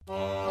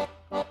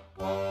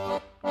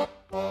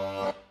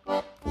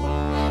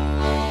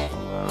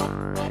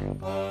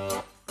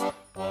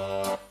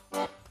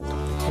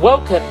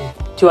Welcome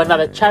to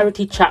another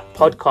Charity Chat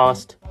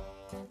podcast.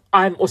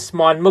 I'm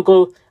Usman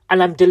Mughal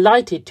and I'm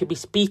delighted to be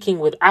speaking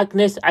with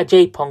Agnes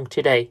Ajaypong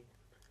today.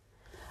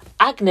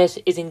 Agnes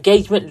is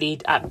Engagement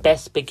Lead at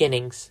Best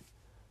Beginnings.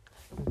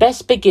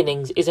 Best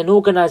Beginnings is an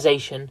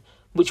organisation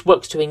which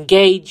works to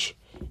engage,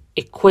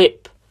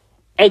 equip,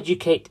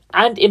 educate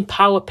and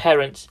empower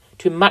parents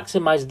to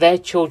maximise their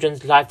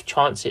children's life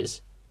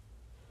chances.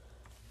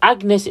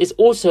 Agnes is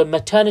also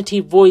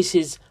Maternity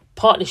Voices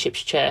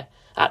Partnerships Chair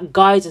at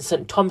Guy's and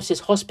St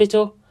Thomas's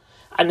Hospital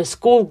and a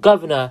school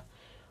governor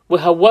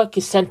where her work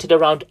is centred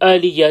around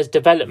early years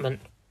development.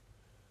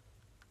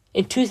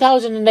 In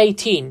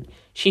 2018,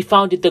 she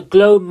founded the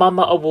Glow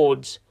Mama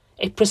Awards,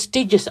 a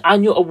prestigious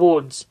annual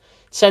awards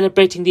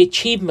celebrating the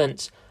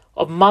achievements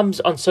of mums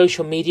on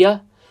social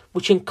media,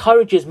 which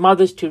encourages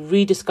mothers to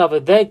rediscover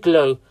their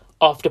glow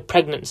after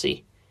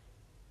pregnancy.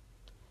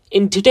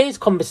 In today's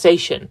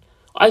conversation,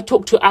 I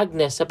talked to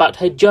Agnes about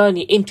her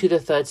journey into the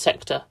third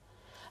sector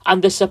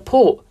and the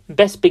support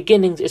Best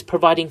Beginnings is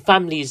providing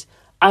families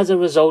as a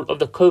result of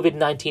the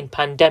COVID-19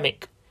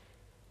 pandemic.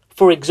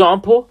 For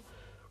example,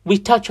 we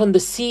touch on the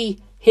See,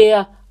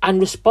 Hear and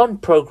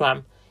Respond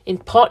programme in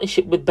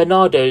partnership with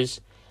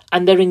Barnardo's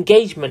and their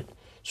engagement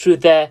through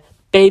their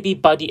Baby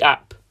Buddy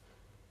app.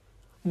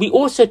 We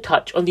also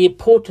touch on the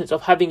importance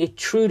of having a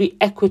truly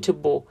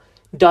equitable,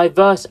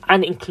 diverse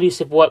and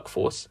inclusive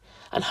workforce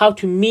and how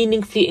to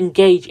meaningfully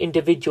engage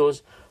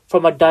individuals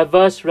from a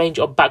diverse range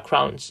of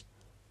backgrounds.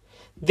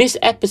 This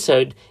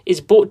episode is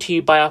brought to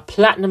you by our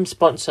platinum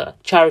sponsor,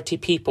 Charity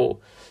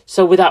People.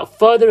 So without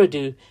further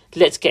ado,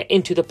 let's get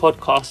into the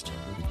podcast.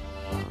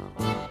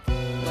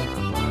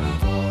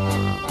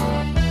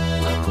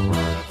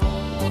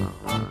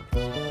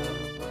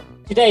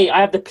 Today, I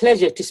have the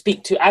pleasure to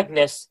speak to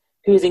Agnes,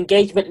 who is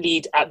Engagement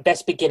Lead at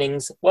Best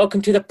Beginnings.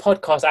 Welcome to the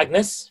podcast,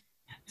 Agnes.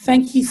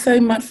 Thank you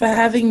so much for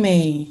having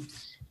me.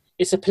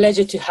 It's a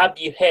pleasure to have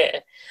you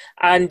here.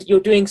 And you're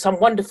doing some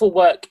wonderful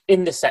work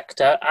in the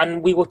sector,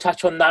 and we will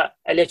touch on that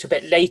a little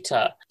bit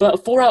later.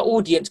 But for our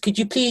audience, could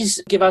you please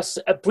give us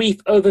a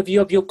brief overview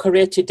of your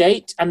career to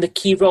date and the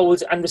key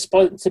roles and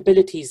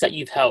responsibilities that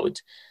you've held,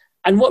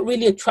 and what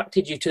really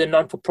attracted you to the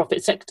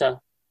non-for-profit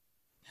sector?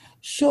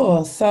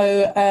 Sure.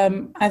 So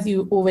as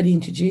you already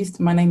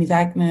introduced, my name is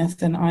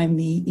Agnes and I'm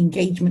the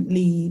engagement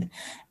lead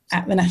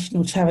at the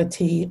national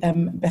charity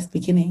Best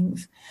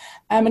Beginnings.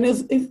 And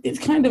it's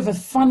kind of a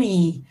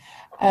funny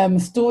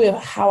story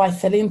of how I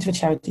fell into a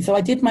charity. So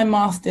I did my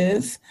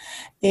master's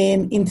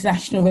in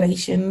international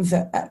relations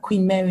at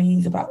Queen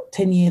Mary's about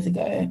 10 years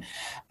ago,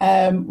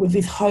 with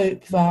this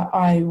hope that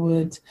I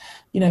would,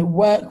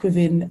 work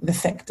within the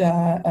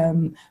sector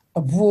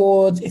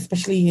abroad,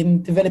 especially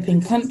in developing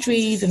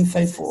countries and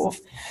so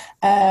forth.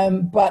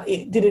 But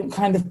it didn't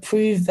kind of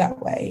prove that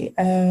way.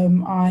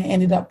 I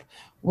ended up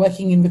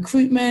working in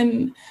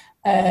recruitment,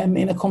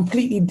 in a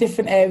completely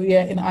different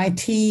area in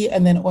IT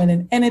and then oil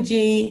and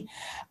energy,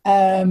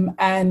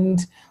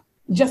 and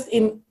just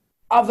in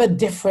other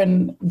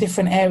different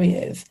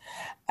areas.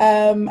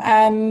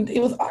 And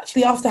it was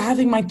actually after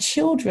having my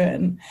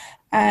children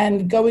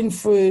and going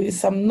through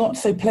some not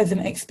so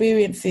pleasant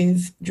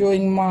experiences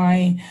during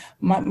my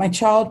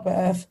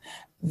childbirth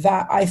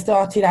that I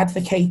started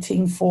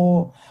advocating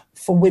for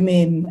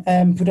women,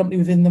 predominantly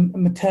within the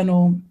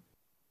maternal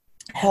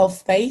health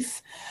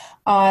space.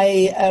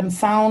 I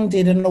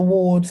founded an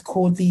award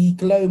called the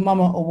Glow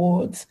Mama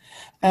Awards,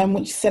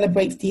 which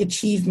celebrates the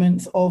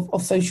achievements of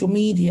social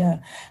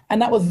media.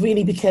 And that was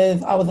really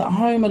because I was at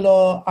home a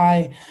lot.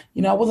 I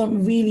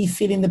wasn't really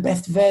feeling the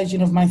best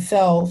version of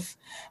myself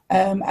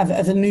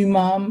as a new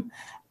mum.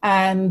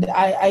 And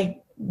I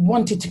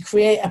wanted to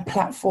create a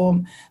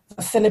platform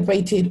that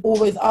celebrated all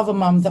those other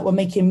mums that were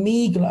making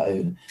me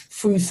glow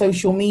through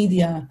social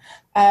media.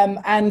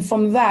 And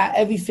from that,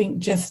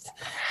 everything just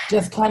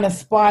kind of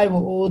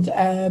spiraled,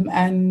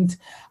 and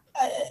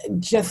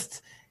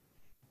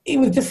it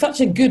was just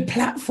such a good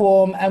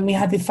platform, and we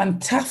had this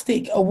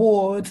fantastic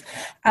award,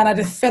 and I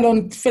just fell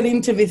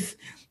into this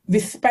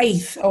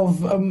space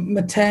of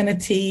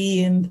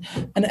maternity and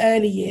an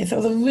early years. So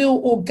it was a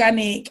real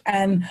organic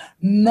and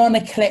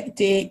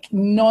non-eclectic,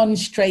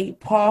 non-straight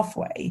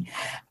pathway.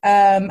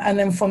 And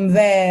then from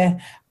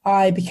there,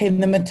 I became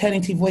the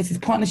Maternity Voices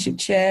Partnership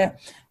Chair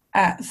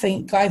at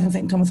St Guy's and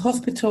St Thomas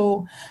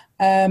Hospital,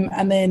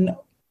 and then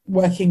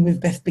working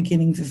with Best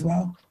Beginnings as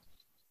well.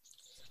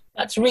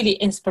 That's really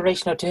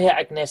inspirational to hear,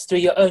 Agnes. Through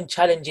your own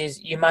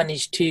challenges, you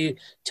managed to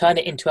turn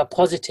it into a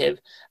positive.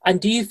 And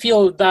do you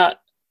feel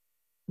that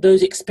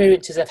those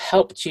experiences have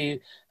helped you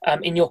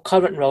in your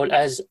current role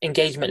as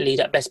engagement lead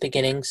at Best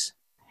Beginnings?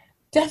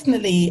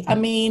 Definitely. I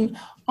mean,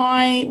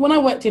 when I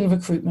worked in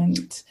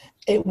recruitment,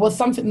 it was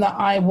something that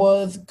I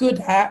was good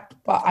at,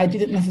 but I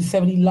didn't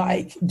necessarily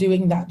like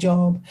doing that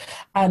job.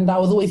 And I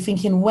was always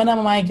thinking, when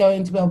am I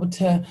going to be able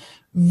to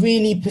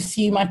really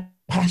pursue my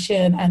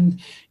passion and,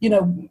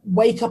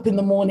 wake up in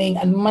the morning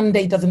and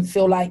Monday doesn't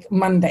feel like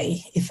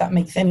Monday, if that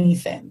makes any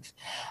sense.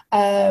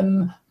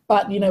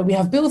 But, we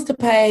have bills to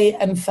pay.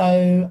 And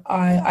so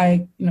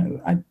I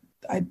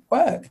I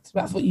worked.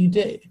 That's what you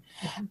do.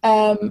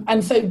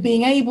 And so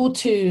being able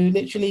to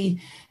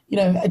literally,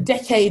 a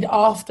decade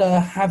after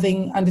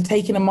having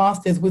undertaken a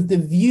master's with the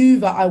view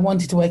that I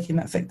wanted to work in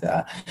that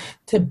sector,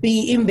 to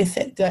be in this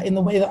sector in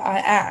the way that I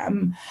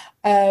am,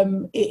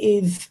 it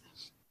is,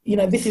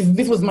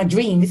 this was my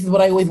dream. This is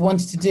what I always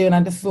wanted to do. And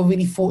I just feel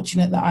really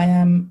fortunate that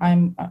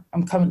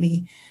I'm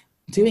currently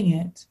doing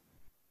it.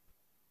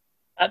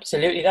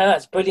 Absolutely.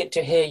 That's brilliant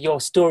to hear your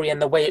story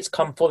and the way it's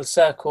come full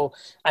circle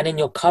and in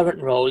your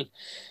current role.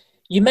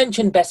 You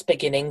mentioned Best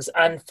Beginnings,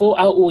 and for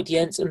our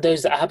audience and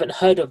those that haven't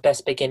heard of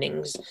Best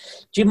Beginnings,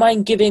 do you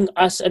mind giving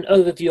us an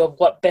overview of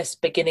what Best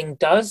Beginning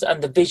does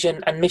and the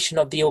vision and mission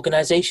of the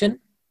organisation?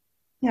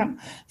 Yeah,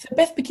 so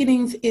Best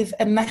Beginnings is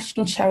a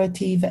national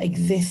charity that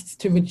exists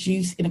to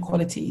reduce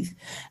inequalities.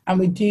 And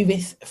we do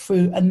this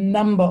through a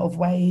number of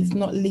ways,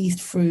 not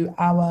least through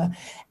our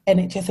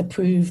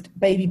NHS-approved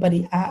Baby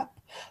Buddy app,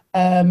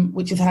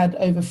 which has had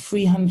over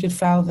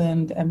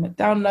 300,000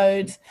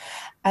 downloads.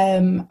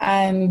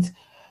 And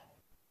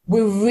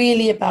we're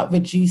really about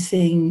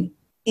reducing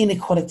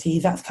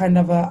inequalities. That's kind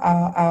of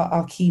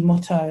our key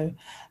motto.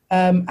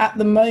 At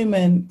the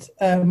moment,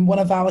 one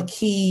of our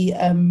key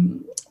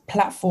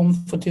platforms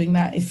for doing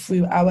that is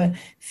through our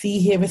See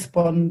Hear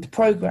Respond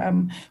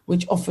program,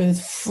 which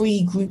offers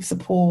free group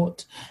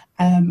support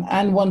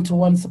and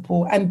one-to-one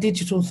support and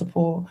digital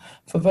support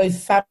for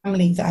those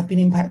families that have been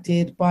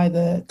impacted by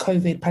the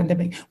COVID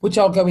pandemic, which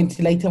I'll go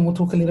into later, and we'll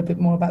talk a little bit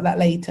more about that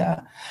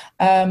later.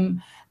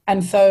 And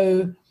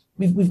so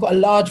we've got a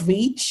large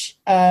reach,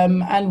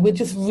 and we're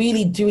just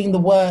really doing the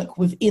work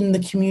within the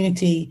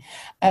community,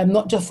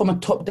 not just from a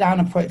top-down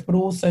approach, but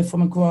also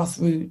from a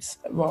grassroots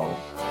role.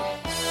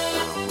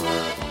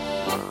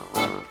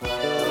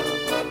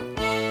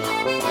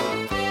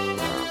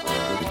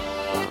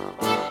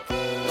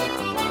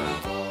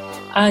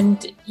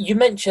 And you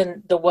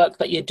mentioned the work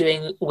that you're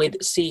doing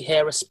with See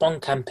Hear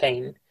Respond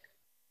campaign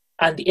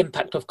and the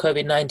impact of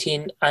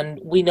COVID-19. And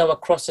we know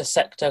across the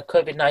sector,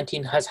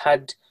 COVID-19 has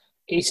had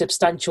a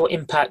substantial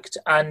impact,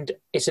 and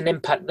it's an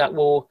impact that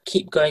will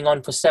keep going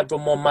on for several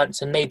more months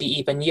and maybe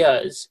even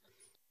years.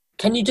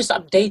 Can you just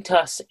update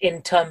us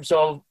in terms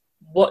of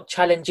what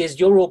challenges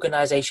your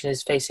organisation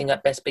is facing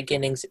at Best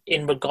Beginnings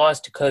in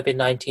regards to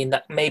COVID-19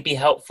 that may be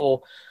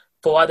helpful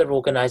for other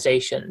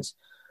organisations?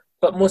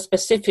 But more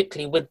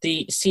specifically with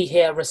the See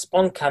Hear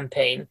Respond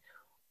campaign,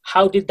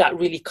 how did that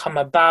really come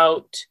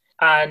about,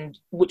 and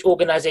which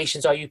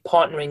organisations are you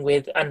partnering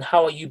with, and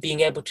how are you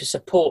being able to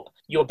support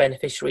your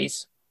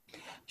beneficiaries?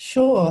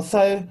 Sure.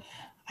 So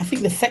I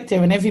think the sector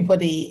and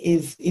everybody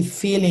is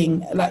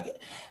feeling like,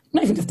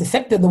 not even just the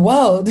sector, the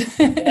world.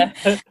 Yeah.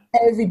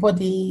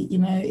 Everybody,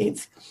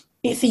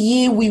 it's a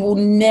year we will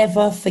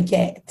never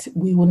forget.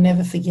 We will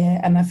never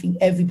forget. And I think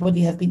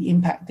everybody has been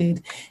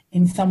impacted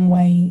in some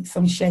way,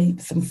 some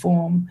shape, some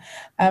form.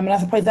 And I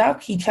suppose our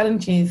key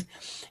challenges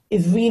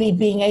is really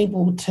being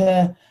able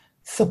to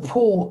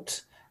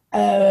support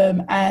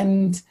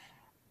and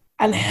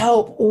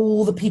help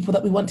all the people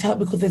that we want to help,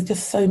 because there's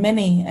just so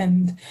many,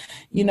 and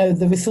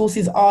the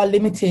resources are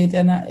limited,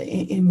 and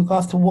in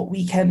regards to what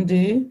we can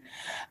do,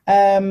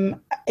 and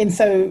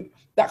so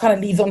that kind of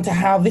leads on to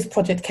how this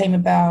project came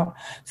about.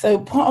 So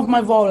part of my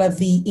role as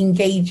the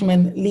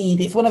engagement lead,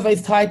 it's one of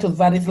those titles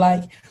that is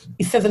like,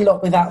 it says a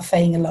lot without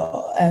saying a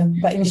lot.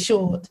 But in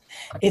short,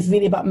 it's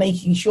really about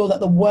making sure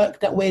that the work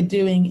that we're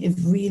doing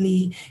is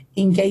really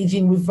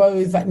engaging with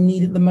those that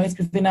need it the most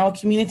within our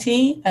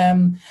community.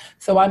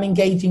 So I'm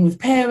engaging with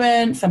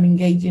parents, I'm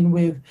engaging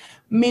with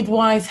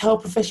midwives,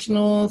 health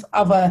professionals,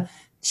 other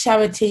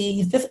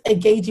charities, just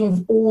engaging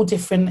with all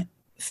different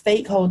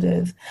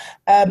stakeholders.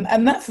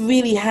 And that's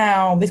really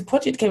how this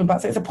project came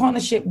about. So it's a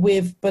partnership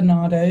with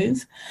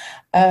Barnardo's,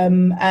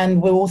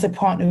 and we're also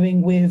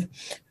partnering with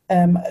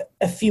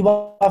a few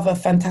other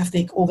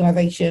fantastic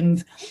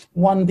organisations,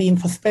 one being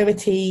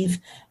Prosperities,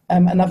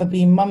 another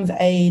being Mum's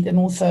Aid, and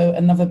also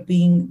another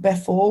being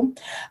Bethel.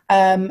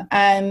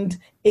 And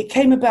it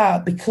came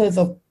about because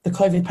of the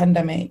COVID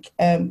pandemic,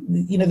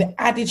 the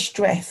added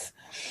stress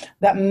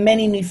that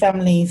many new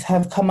families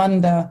have come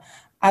under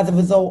as a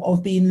result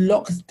of being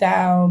locked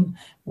down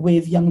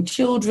with young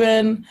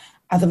children,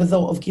 as a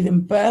result of giving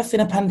birth in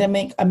a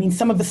pandemic. I mean,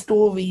 some of the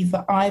stories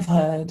that I've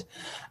heard,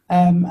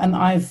 and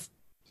I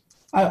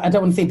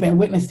don't want to say bear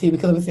witness to,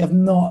 because obviously I've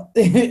not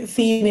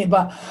seen it,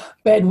 but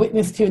bear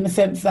witness to in the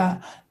sense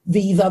that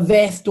these are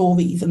their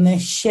stories and they're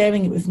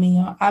sharing it with me,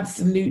 are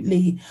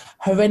absolutely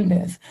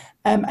horrendous.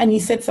 And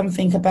you said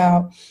something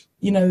about,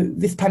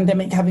 this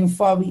pandemic having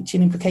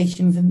far-reaching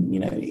implications and,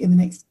 in the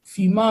next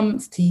few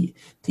months to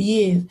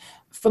years.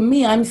 For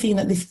me, I'm seeing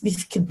that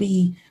this could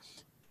be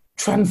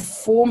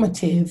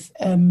transformative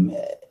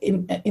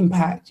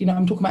impact.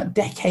 I'm talking about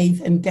decades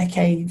and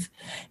decades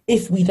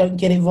if we don't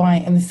get it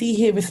right. And the See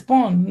Hear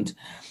Respond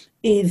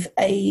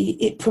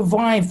it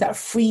provides that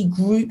free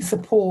group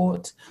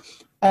support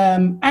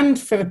and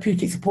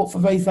therapeutic support for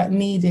those that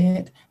need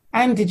it,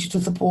 and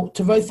digital support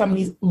to those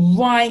families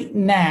right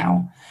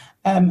now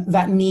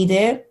that need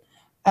it.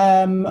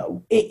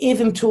 It is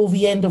until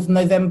the end of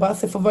November.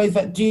 So for those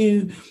that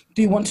do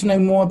want to know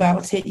more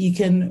about it, you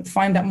can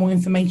find out more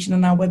information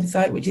on our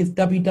website, which is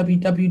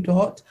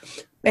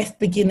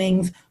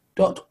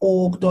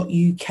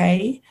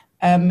www.bestbeginnings.org.uk.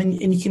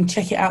 And you can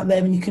check it out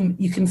there, and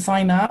you can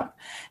sign up.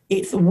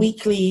 It's a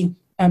weekly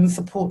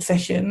support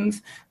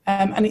sessions,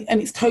 and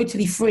it's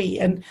totally free.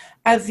 And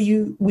as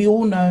we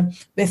all know,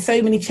 there's so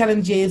many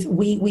challenges.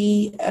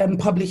 We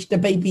published the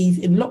Babies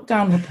in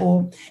Lockdown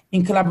report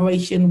in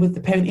collaboration with the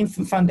Parent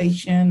Infant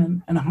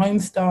Foundation and Home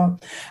Star,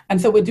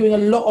 and so we're doing a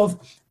lot of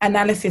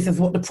analysis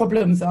of what the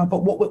problems are.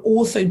 But what we're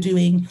also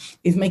doing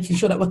is making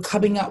sure that we're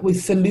coming up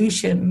with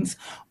solutions,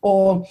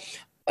 or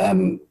I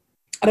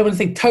don't want to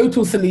say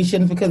total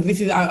solutions, because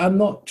I'm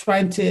not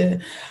trying to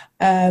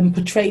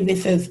portray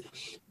this as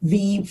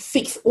the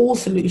fix-all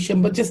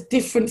solution, but just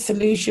different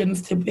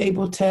solutions to be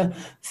able to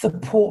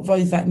support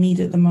those that need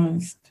it the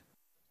most.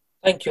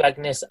 Thank you,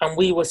 Agnes. And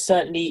we will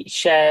certainly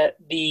share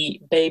the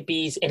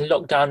Babies in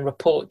Lockdown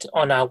report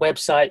on our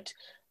website,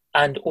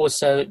 and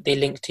also the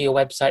link to your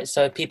website,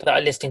 so people that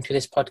are listening to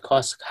this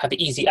podcast have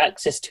easy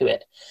access to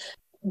it.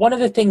 One of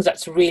the things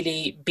that's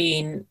really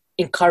been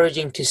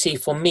encouraging to see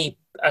for me,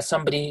 as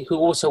somebody who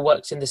also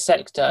works in the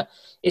sector,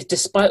 is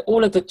despite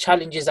all of the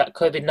challenges that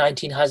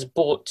COVID-19 has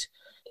brought,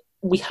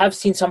 we have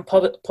seen some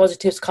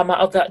positives come out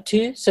of that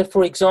too. So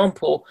for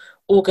example,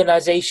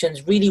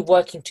 organizations really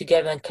working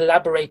together and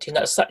collaborating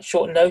at such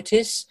short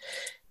notice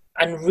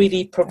and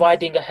really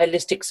providing a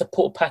holistic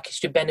support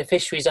package to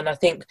beneficiaries. And I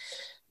think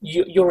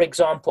your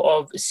example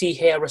of See,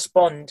 Hear,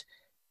 Respond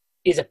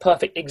is a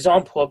perfect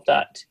example of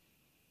that.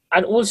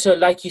 And also,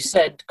 like you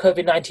said,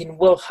 COVID-19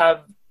 will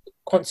have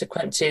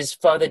consequences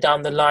further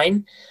down the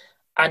line.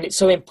 And it's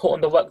so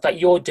important, the work that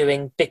you're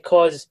doing,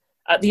 because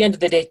at the end of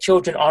the day,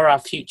 children are our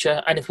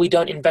future. And if we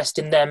don't invest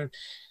in them,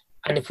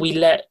 and if we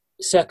let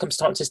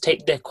circumstances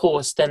take their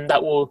course, then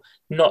that will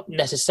not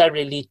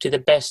necessarily lead to the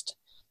best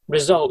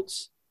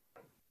results.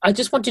 I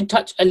just want to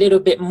touch a little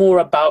bit more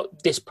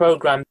about this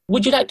program.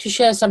 Would you like to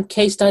share some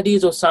case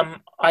studies or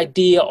some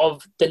idea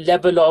of the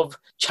level of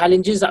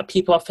challenges that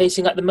people are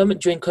facing at the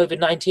moment during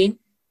COVID-19?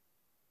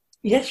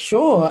 Yes,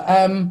 sure.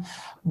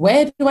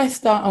 Where do I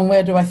start and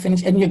where do I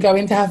finish? And you're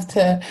going to have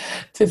to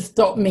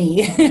stop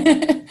me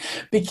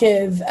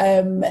because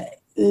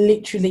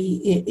literally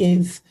it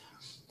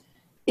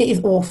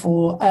is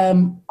awful.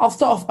 I'll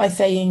start off by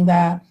saying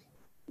that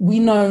we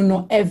know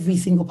not every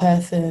single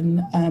person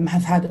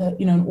has had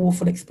an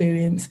awful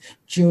experience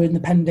during the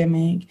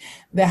pandemic.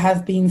 There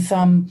has been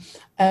some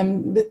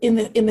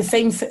in the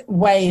same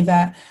way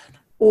that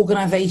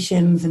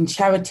organizations and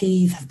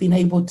charities have been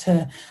able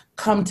to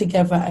come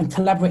together and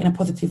collaborate in a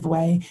positive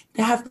way.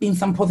 There have been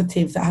some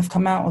positives that have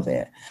come out of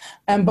it.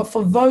 But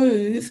for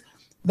those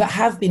that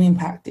have been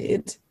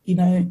impacted,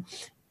 the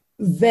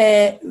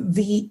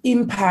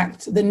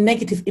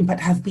negative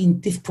impact has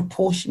been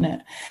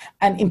disproportionate.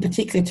 And in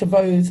particular to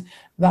those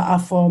that are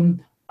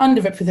from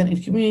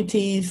underrepresented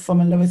communities,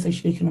 from a lower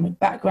socioeconomic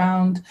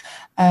background,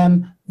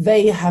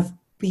 they have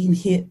been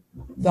hit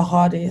the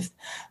hardest.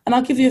 And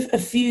I'll give you a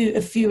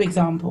few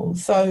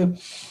examples. So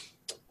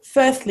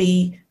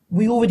firstly,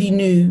 we already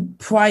knew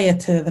prior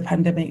to the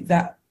pandemic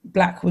that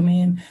Black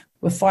women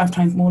were 5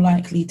 times more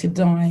likely to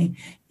die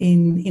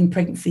in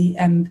pregnancy,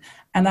 and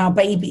our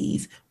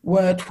babies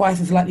were twice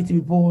as likely to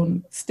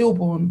be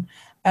stillborn.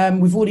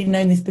 We've already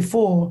known this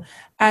before.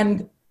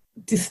 And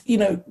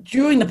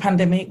during the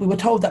pandemic, we were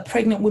told that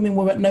pregnant women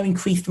were at no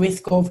increased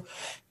risk of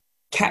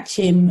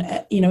catching,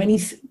 any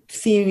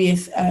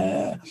serious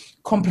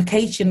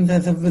complications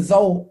as a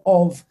result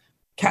of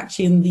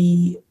catching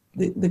the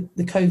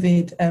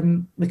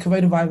COVID, the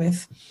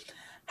coronavirus.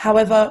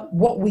 However,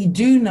 what we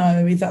do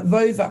know is that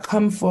those that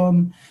come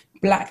from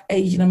Black,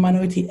 Asian and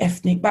minority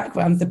ethnic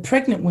backgrounds, the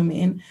pregnant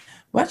women,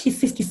 were actually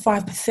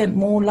 55%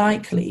 more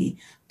likely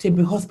to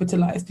be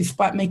hospitalized,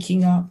 despite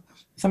making up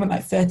something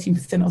like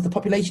 13% of the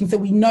population. So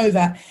we know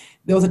that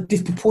there was a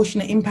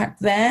disproportionate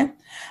impact there.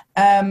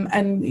 And,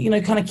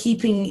 kind of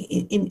keeping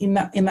in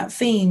that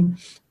theme,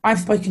 I've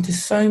spoken to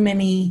so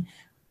many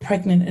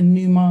pregnant and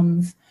new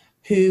mums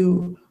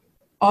who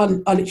are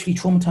literally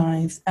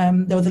traumatized.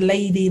 There was a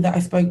lady that I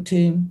spoke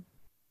to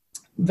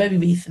very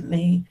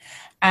recently,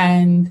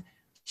 and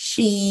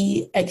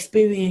she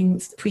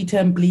experienced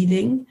preterm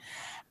bleeding,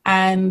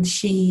 and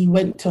she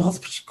went to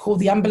hospital. She called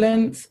the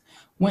ambulance,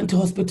 went to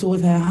hospital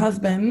with her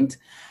husband.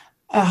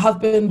 Her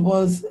husband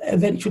was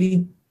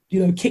eventually,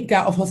 kicked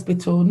out of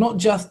hospital, not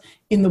just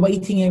in the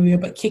waiting area,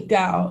 but kicked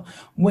out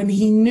when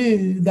he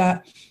knew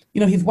that,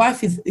 his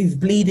wife is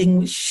bleeding,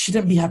 which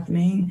shouldn't be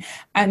happening,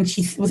 and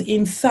she was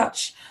in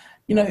such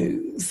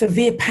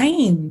severe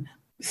pain.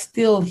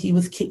 Still, he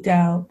was kicked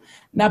out.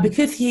 Now,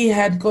 because he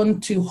had gone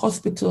to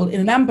hospital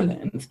in an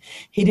ambulance,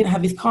 he didn't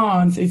have his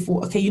car, and so he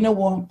thought, okay, you know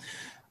what?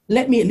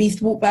 Let me at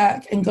least walk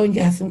back and go and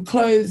get her some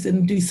clothes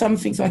and do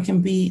something so I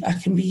can be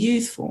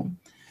useful.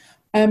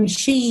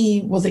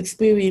 She was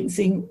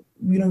experiencing,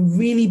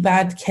 really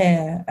bad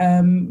care,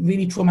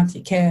 really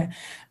traumatic care,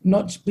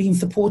 not being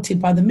supported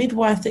by the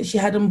midwife that she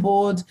had on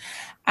board,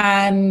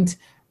 and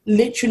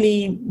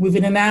literally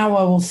within an hour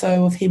or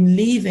so of him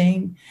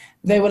leaving,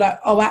 they were like,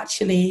 oh,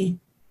 actually,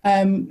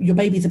 your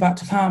baby's about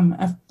to come.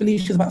 I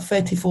believe she was about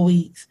 34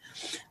 weeks.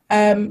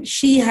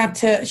 She had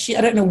to,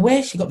 I don't know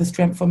where she got the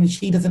strength from, and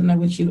she doesn't know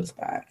when she looks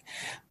back,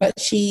 but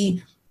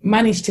she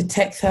managed to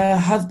text her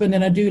husband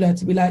and a doula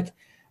to be like,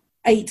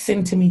 8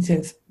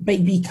 centimeters,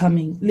 baby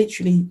coming,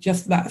 literally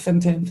just that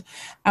sentence.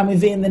 And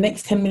within the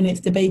next 10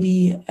 minutes, the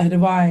baby had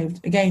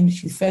arrived. Again,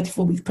 she's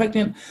 34 weeks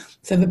pregnant,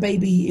 so the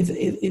baby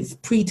is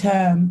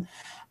preterm.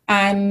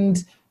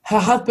 And her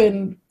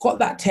husband got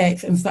that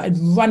text and started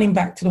running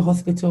back to the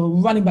hospital,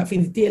 running back for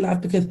his dear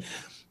life, because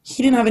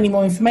he didn't have any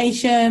more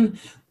information.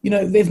 You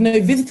know, there's no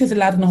visitors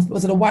allowed in the hospital,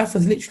 so the wife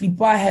was literally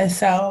by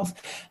herself,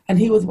 and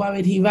he was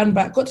worried. He ran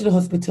back, got to the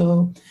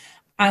hospital,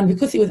 and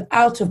because he was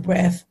out of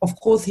breath, of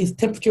course, his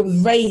temperature was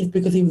raised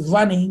because he was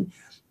running.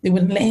 They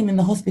wouldn't let him in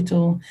the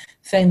hospital,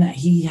 saying that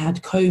he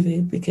had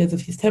COVID because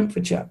of his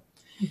temperature.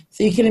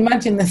 So you can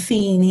imagine the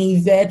scene.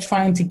 He's there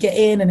trying to get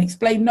in and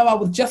explain, no, I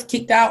was just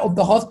kicked out of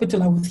the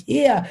hospital. I was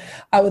here.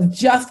 I was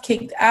just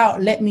kicked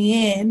out. Let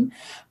me in.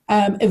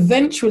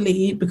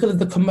 Eventually, because of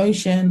the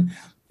commotion,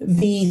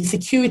 the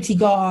security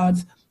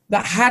guards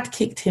that had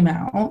kicked him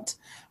out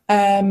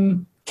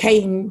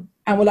came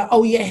and were like,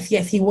 oh, yes,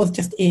 he was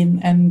just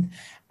in,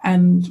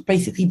 and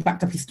basically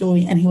backed up his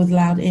story, and he was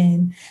allowed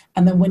in.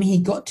 And then when he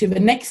got to the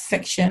next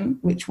section,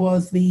 which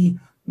was the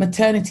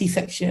maternity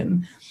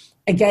section,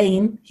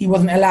 again, he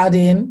wasn't allowed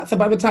in. So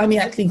by the time he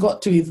actually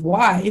got to his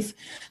wife,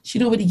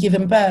 she'd already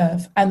given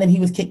birth, and then he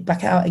was kicked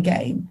back out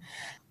again.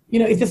 You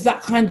know, it's just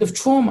that kind of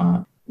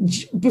trauma.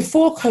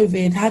 Before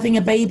COVID, having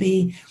a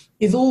baby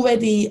is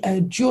already a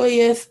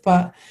joyous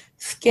but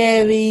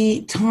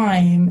scary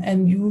time,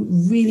 and you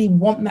really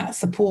want that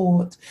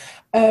support.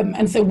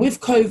 And so with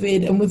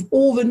COVID and with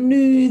all the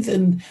news,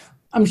 and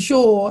I'm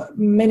sure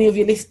many of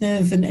your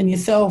listeners and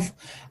yourself,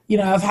 you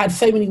know, I've had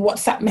so many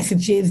WhatsApp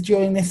messages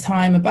during this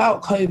time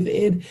about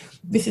COVID.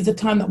 This is a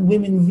time that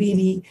women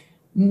really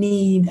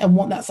need and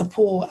want that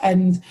support,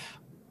 and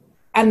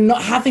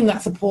not having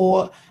that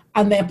support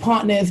and their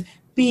partners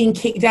being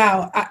kicked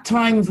out at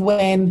times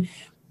when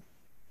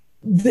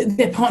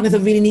their partners are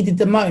really needed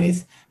the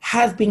most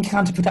has been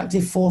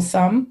counterproductive for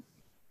some.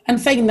 And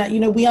saying that, you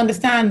know, we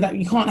understand that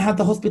you can't have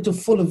the hospital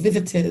full of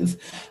visitors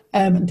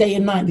day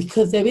and night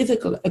because there is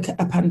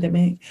a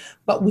pandemic,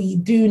 but we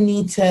do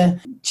need to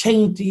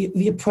change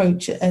the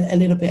approach a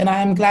little bit. And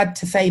I am glad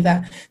to say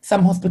that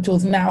some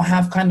hospitals now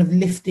have kind of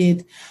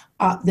lifted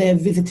up their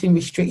visiting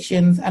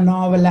restrictions and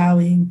are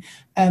allowing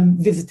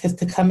visitors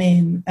to come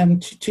in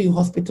to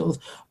hospitals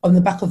on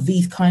the back of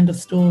these kind of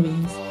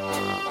stories.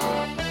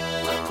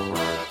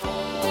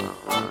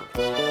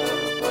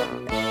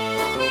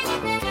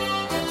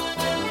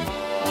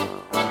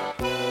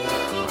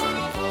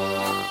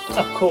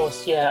 Of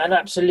course, yeah, and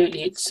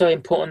absolutely, it's so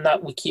important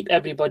that we keep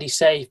everybody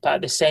safe, but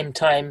at the same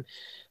time,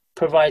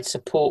 provide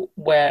support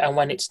where and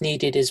when it's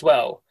needed as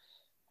well.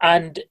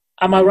 And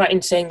am I right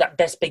in saying that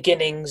Best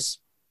Beginnings,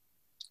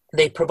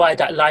 they provide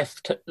that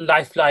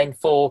lifeline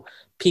for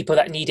people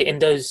that need it in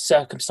those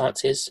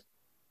circumstances?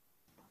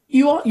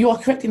 You are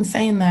correct in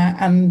saying that,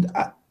 and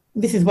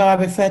this is where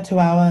I refer to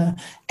our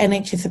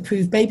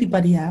NHS-approved Baby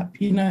Buddy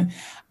app. You know,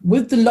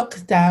 with the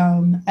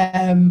lockdown,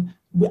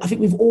 I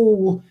think we've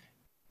all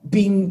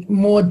been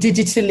more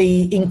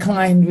digitally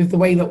inclined with the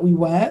way that we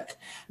work.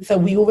 So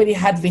we already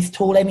had this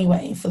tool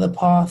anyway for the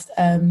past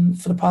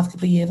couple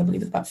of years. I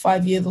believe it's about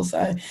 5 years or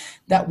so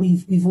that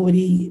we've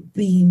already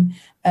been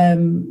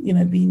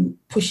been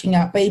pushing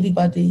out Baby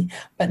Buddy.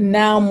 But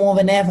now more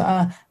than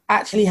ever,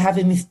 actually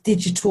having this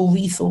digital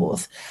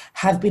resource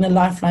has been a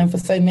lifeline for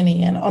so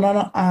many. And on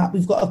our app,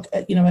 we've got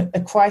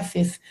a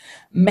crisis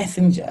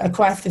messenger, a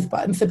crisis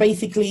button. So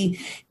basically,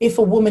 if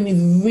a woman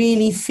is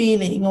really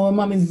feeling, or a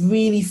mum is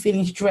really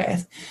feeling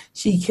stressed,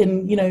 she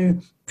can, you know,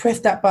 press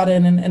that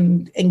button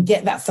and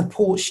get that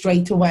support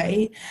straight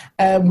away.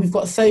 We've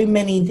got so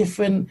many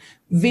different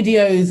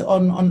videos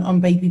on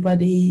Baby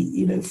Buddy,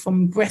 you know,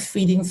 from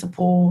breastfeeding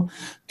support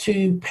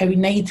to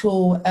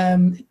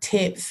perinatal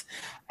tips,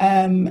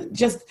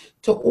 just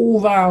to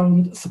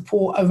all-round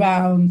support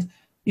around,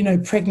 you know,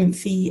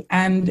 pregnancy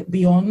and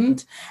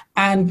beyond.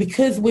 And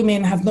because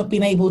women have not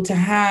been able to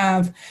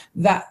have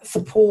that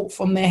support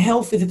from their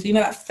health visitor, you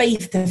know, that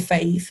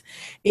face-to-face,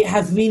 it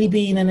has really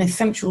been an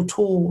essential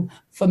tool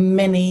for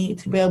many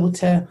to be able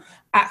to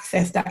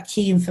access that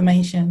key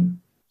information.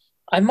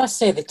 I must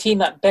say the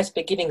team at Best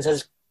Beginnings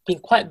has been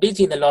quite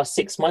busy in the last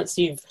 6 months.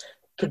 You've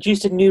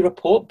produced a new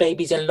report,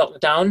 Babies in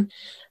Lockdown.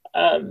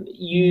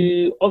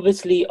 You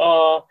obviously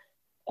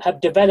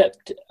have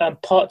developed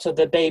parts of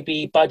the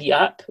Baby Buddy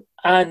app,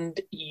 and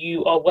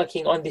you are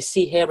working on the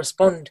See Hear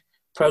Respond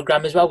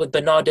program as well with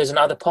Barnardo's and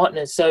other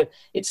partners. So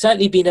it's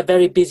certainly been a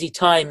very busy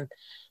time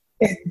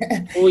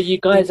for you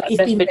guys at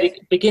Best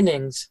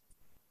Beginnings.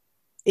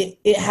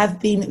 it has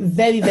been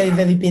very, very,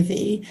 very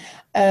busy.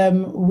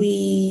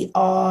 So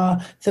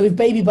with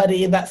Baby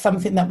Buddy, that's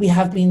something that we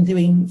have been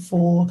doing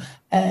for,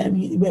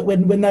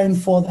 we're known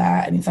for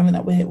that, and it's something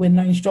that we're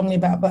known strongly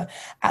about. But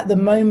at the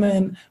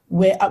moment,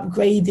 we're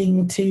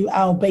upgrading to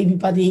our Baby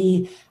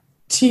Buddy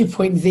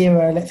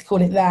 2.0, let's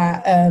call it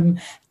that.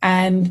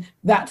 And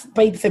that's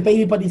so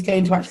Baby Buddy is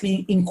going to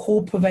actually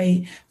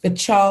incorporate the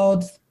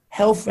child's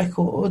health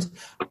record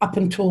up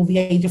until the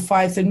age of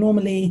 5. So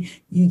normally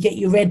you get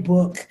your red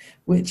book,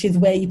 which is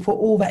where you put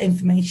all that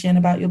information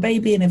about your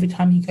baby, and every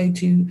time you go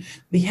to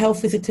the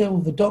health visitor or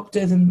the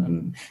doctors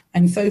and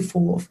so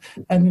forth,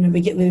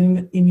 they get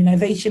the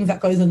immunizations that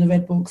goes on the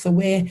red book. So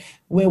we're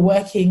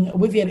working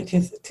with the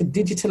NHS to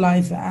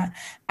digitalize that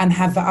and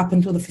have that up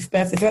until the 5th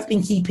birthday. So that's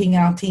been keeping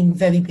our team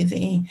very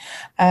busy.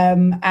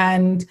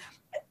 And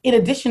in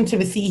addition to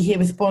the See Hear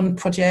Respond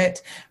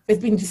project,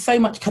 there's been just so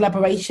much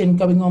collaboration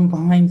going on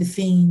behind the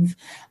scenes.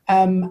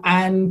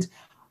 And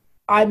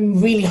I'm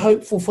really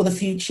hopeful for the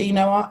future.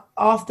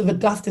 After the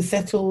dust has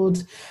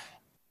settled,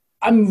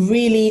 I'm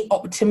really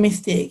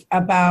optimistic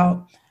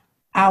about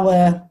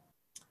our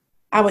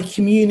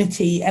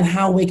community and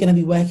how we're going to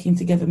be working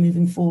together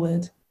moving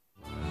forward.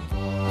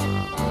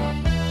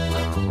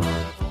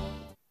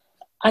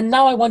 And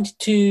now I wanted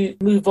to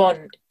move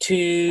on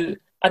to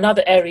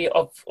another area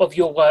of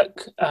your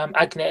work,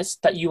 Agnes,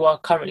 that you are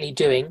currently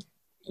doing.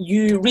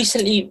 You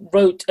recently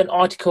wrote an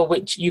article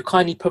which you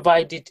kindly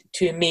provided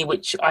to me,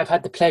 which I've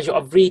had the pleasure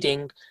of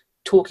reading,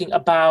 talking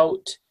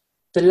about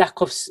the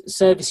lack of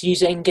service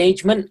user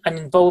engagement and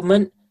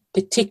involvement,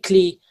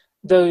 particularly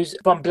those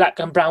from Black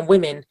and brown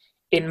women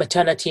in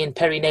maternity and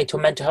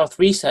perinatal mental health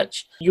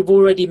research. You've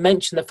already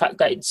mentioned the fact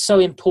that it's so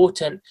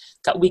important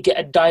that we get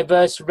a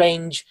diverse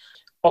range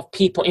of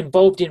people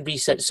involved in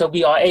research, so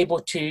we are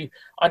able to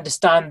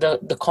understand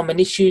the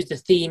common issues, the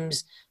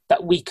themes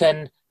that we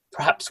can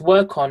perhaps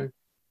work on.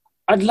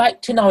 I'd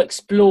like to now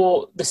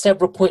explore the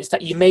several points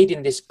that you made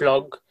in this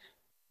blog,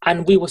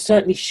 and we will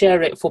certainly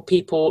share it for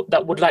people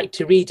that would like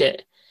to read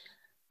it.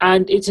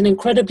 And it's an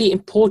incredibly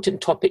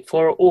important topic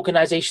for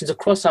organisations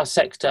across our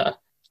sector,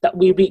 that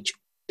we reach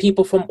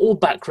people from all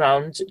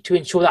backgrounds to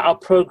ensure that our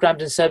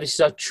programmes and services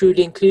are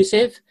truly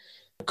inclusive.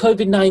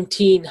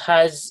 COVID-19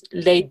 has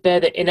laid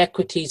bare the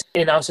inequities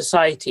in our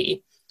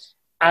society,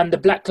 and the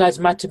Black Lives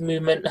Matter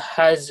movement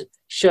has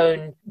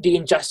shown the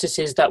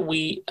injustices that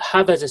we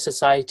have as a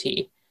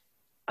society.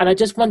 And I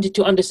just wanted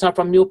to understand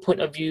from your point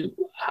of view,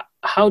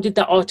 how did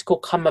that article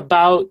come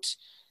about,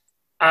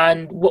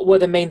 and what were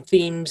the main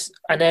themes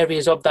and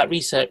areas of that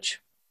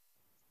research?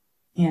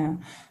 Yeah,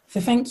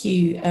 so thank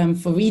you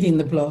for reading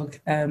the blog,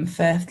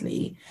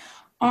 firstly.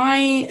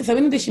 So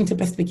in addition to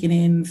Best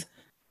Beginnings,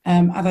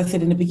 as I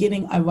said in the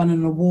beginning, I run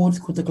an award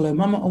called the Glow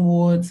Mama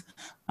Awards.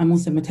 I'm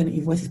also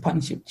Maternity Voices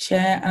Partnership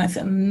Chair, and I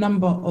sit on a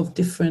number of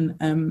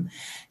different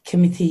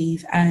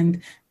committees.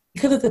 And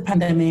because of the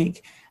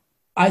pandemic,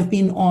 I've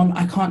been on,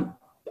 I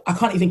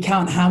can't even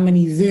count how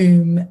many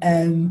Zoom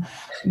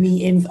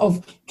meetings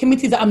of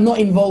committees that I'm not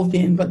involved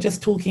in, but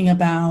just talking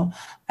about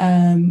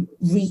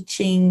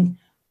reaching,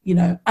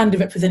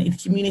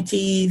 underrepresented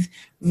communities,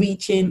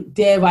 reaching,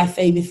 dare I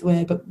say this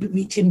word, but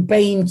reaching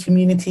BAME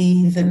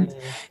communities, and,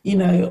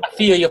 I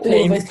feel your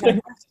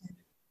pain.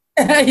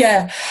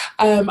 Yeah,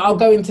 I'll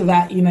go into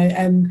that,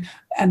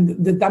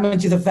 and the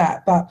damages of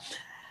that.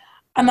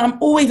 And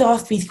I'm always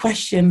asked these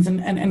questions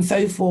and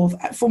so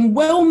forth from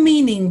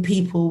well-meaning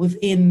people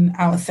within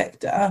our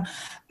sector.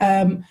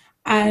 And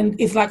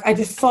it's like, I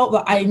just felt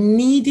that I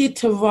needed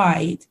to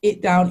write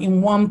it down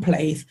in one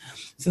place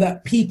so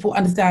that people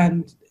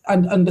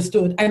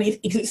understood. And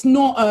it's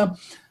not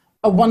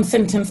a one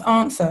sentence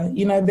answer.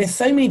 There's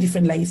so many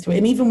different layers to it.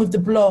 And even with the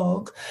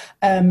blog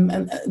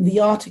and the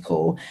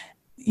article,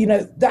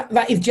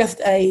 that is just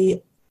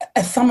a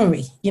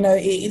summary.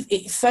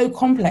 It's so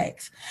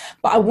complex.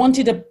 But I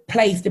wanted a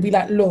place to be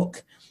like,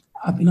 look,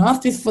 I've been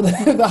asked this for the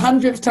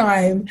 100th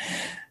time.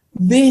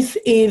 This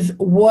is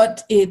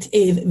what it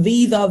is.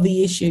 These are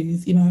the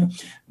issues.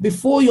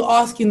 Before you're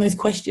asking those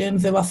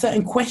questions, there are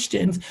certain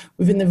questions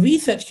within the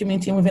research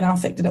community and within our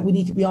sector that we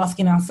need to be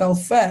asking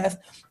ourselves first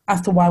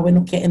as to why we're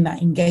not getting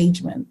that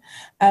engagement.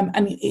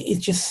 And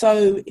it's just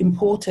so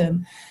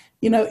important.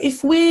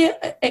 If we're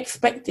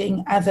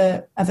expecting as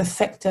a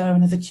sector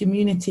and as a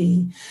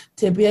community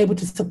to be able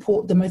to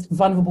support the most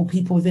vulnerable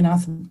people within our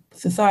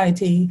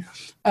society,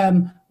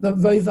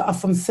 those that are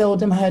from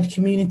seldom heard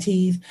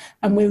communities,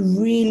 and we're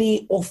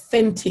really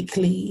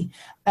authentically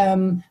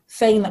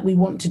saying that we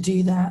want to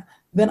do that,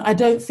 then I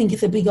don't think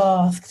it's a big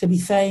ask to be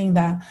saying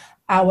that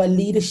our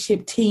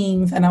leadership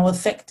teams and our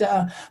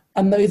sector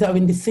and those that are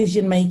in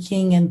decision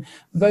making and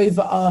those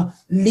that are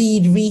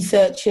lead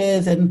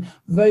researchers and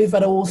those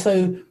that are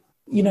also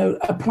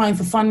applying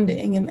for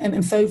funding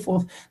and so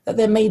forth, that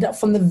they're made up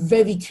from the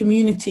very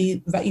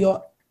community that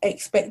you're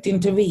expecting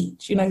to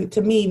reach.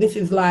 To me, this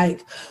is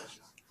like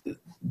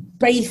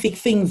basic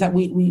things that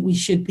we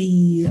should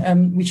be,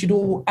 we should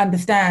all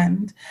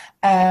understand,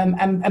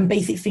 and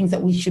basic things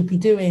that we should be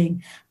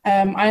doing.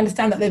 I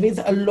understand that there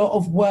is a lot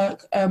of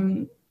work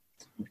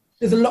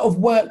there's a lot of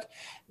work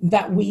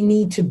that we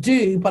need to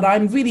do, but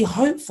I'm really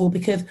hopeful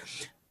because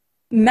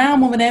now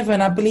more than ever,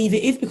 and I believe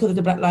it is because of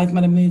the Black Lives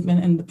Matter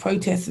movement and the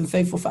protests and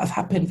so forth that have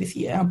happened this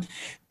year,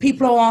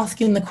 people are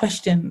asking the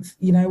questions,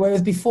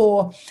 whereas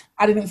before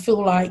I didn't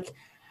feel like,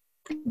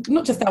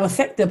 not just our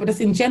sector, but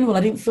just in general,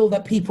 I didn't feel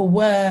that people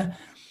were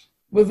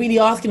really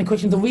asking the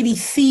questions or really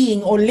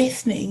seeing or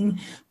listening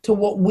to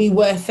what we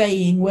were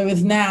saying,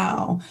 whereas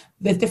now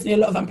there's definitely a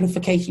lot of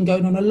amplification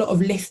going on, a lot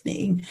of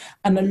listening,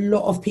 and a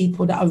lot of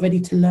people that are ready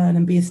to learn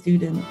and be a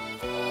student.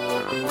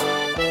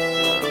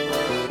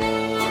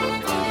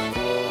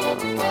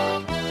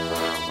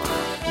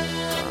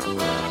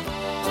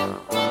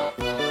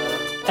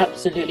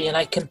 Absolutely, and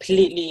I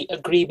completely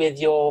agree with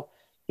your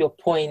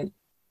point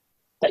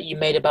that you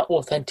made about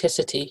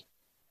authenticity.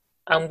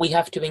 And we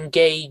have to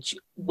engage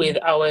with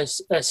our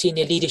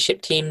senior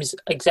leadership teams,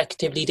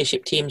 executive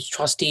leadership teams,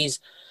 trustees,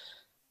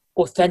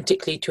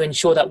 authentically to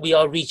ensure that we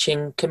are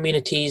reaching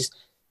communities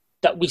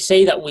that we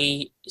say that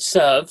we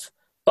serve,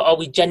 but are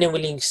we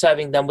genuinely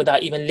serving them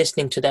without even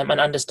listening to them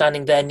and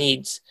understanding their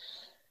needs?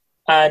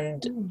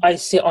 And I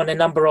sit on a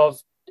number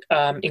of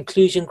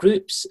inclusion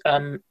groups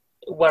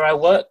where I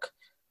work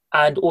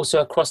and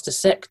also across the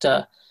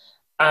sector,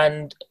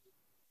 and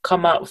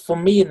come out for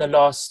me in the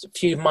last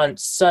few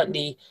months,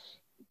 certainly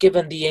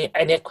given the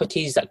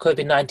inequities that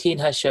COVID-19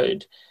 has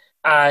showed,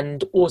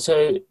 and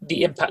also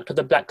the impact of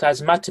the Black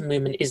Lives Matter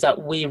movement, is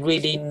that we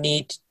really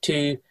need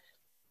to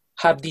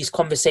have these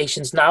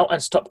conversations now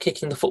and stop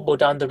kicking the football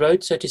down the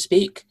road, so to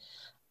speak.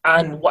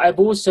 And what I've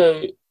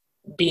also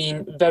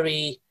been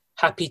very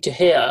happy to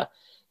hear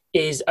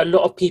is a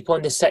lot of people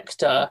in the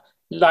sector,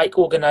 like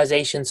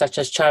organizations such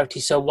as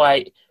Charity So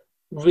White,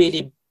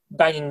 really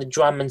banging the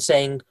drum and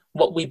saying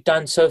what we've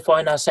done so far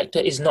in our sector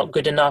is not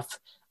good enough,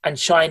 and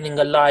shining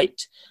a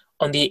light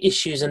on the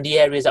issues and the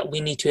areas that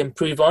we need to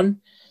improve on.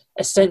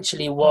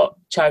 Essentially, what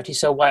Charity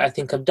So White, I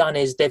think, have done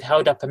is they've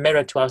held up a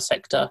mirror to our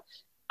sector,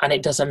 and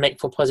it doesn't make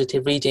for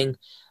positive reading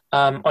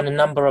on a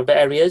number of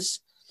areas.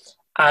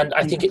 And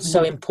I think it's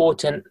so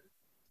important,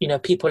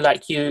 people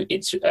like you,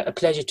 it's a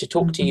pleasure to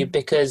talk to you,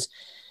 because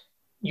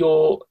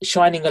you're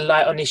shining a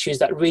light on issues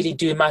that really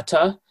do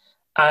matter.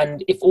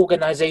 And if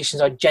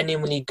organizations are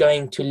genuinely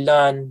going to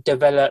learn,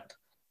 develop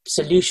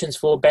solutions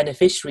for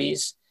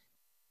beneficiaries,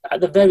 at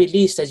the very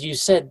least, as you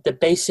said, the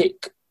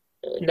basic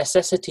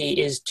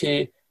necessity is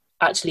to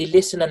actually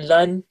listen and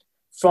learn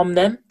from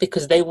them,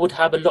 because they would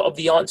have a lot of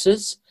the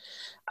answers,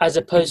 as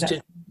opposed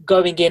to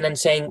going in and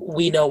saying,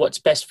 we know what's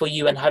best for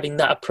you, and having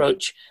that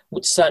approach,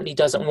 which certainly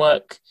doesn't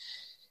work.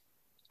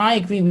 I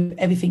agree with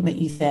everything that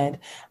you said.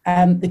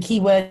 The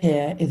key word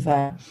here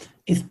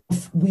is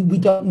we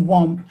don't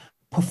want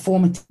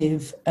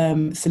performative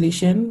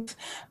solutions.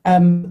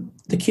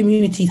 The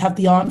communities have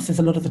the answers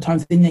a lot of the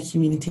times in their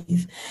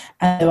communities,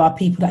 and there are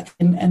people that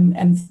can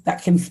and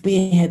that can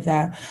spearhead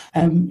that,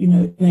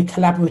 in a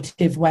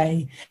collaborative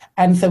way.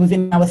 And so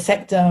within our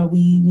sector,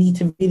 we need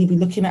to really be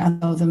looking at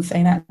ourselves and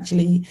saying,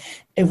 actually,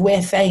 if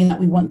we're saying that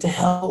we want to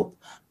help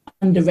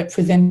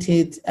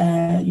underrepresented,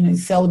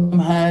 seldom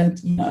heard,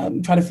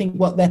 I'm trying to think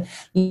what the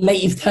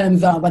latest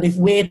terms are, but if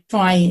we're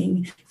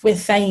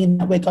saying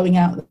that we're going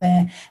out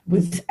there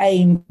with this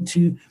aim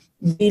to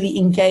really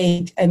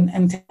engage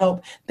and to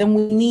help, then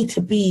we need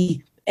to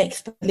be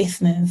expert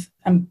listeners.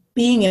 And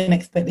being an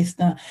expert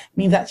listener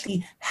means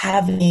actually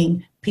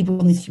having people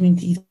in these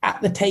communities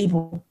at the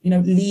table,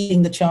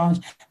 leading the charge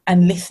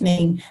and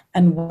listening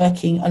and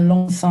working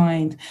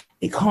alongside.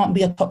 It can't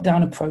be a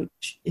top-down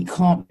approach. It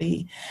can't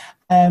be.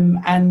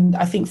 And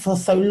I think for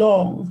so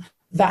long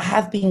that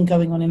has been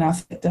going on in our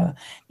sector.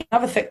 In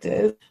other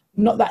sectors,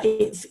 not that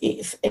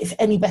it's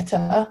any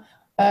better,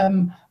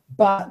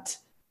 but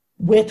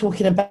we're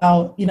talking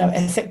about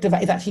a sector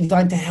that is actually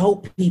designed to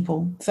help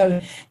people.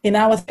 So in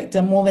our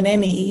sector, more than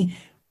any,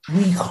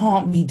 we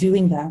can't be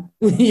doing that,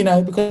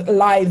 because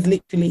lives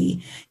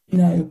literally,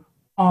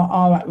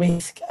 are at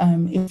risk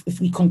if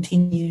we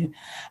continue.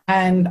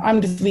 And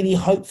I'm just really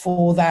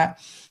hopeful that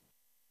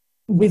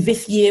with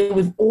this year,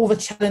 with all the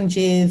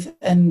challenges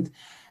and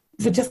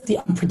for just the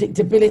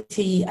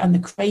unpredictability and the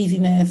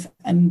craziness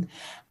and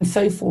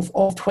so forth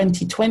of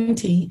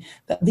 2020,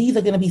 that these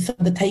are going to be some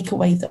of the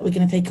takeaways that we're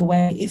going to take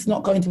away. It's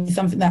not going to be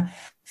something that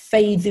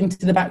fades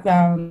into the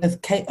background as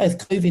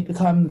COVID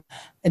becomes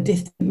a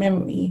distant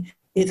memory.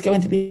 It's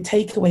going to be a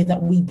takeaway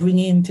that we bring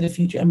into the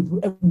future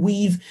and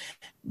weave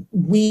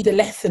the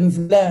lessons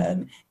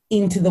learned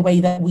into the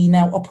way that we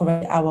now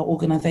operate our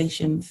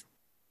organisations.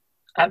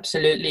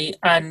 Absolutely.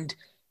 And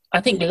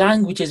I think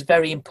language is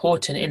very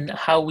important in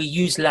how we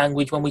use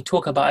language when we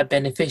talk about our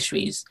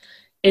beneficiaries.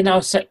 In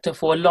our sector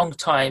for a long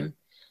time,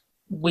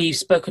 we've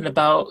spoken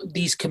about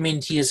these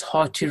communities as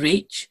hard to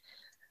reach.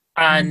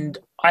 And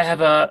I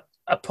have a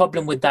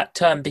problem with that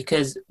term,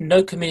 because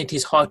no community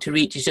is hard to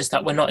reach. It's just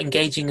that we're not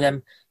engaging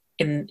them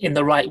in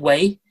the right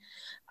way.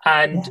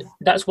 And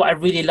that's what I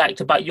really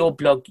liked about your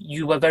blog.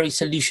 You were very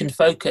solution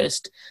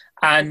focused,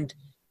 and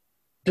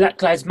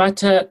Black Lives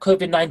Matter,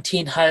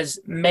 COVID-19 has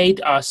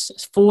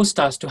forced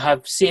us to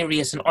have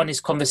serious and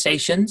honest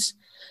conversations.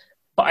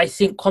 But I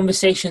think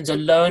conversations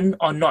alone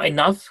are not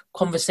enough.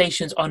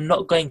 Conversations are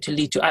not going to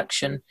lead to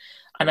action.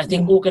 And I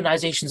think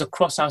organizations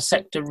across our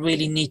sector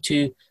really need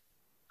to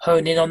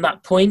hone in on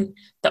that point,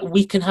 that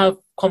we can have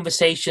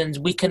conversations,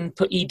 we can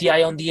put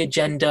EDI on the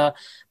agenda.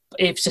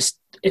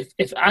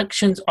 If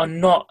actions are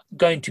not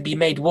going to be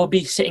made, we'll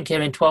be sitting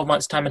here in 12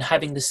 months' time and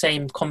having the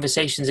same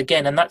conversations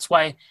again. And that's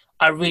why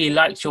I really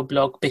liked your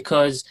blog,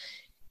 because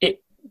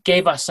it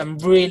gave us some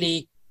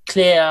really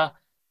clear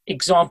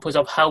examples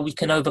of how we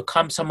can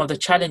overcome some of the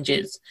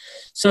challenges.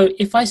 So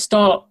if I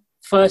start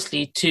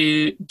firstly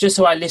to, just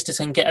so our listeners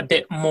can get a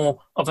bit more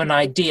of an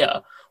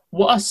idea,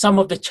 what are some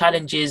of the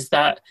challenges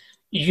that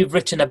you've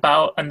written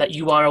about and that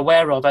you are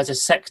aware of as a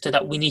sector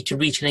that we need to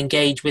reach and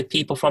engage with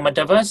people from a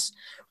diverse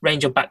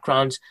range of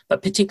backgrounds,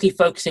 but particularly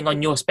focusing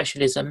on your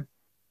specialism?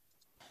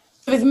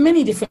 There's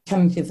many different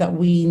challenges that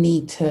we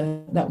need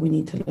to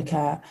look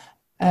at.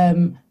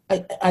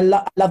 I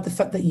love the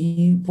fact that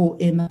you brought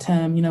in the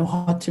term,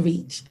 hard to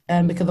reach,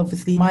 because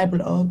obviously my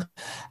blog,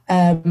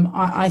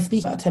 I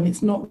speak about a term.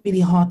 It's not really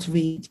hard to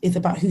reach. It's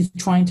about who's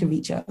trying to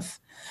reach us.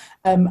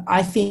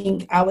 I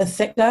think our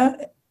sector,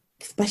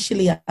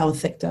 especially our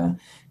sector,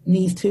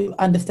 needs to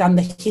understand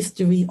the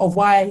history of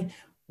why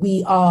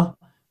we are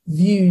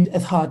viewed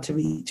as hard to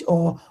reach,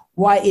 or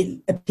why it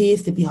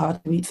appears to be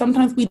hard to reach.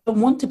 Sometimes we don't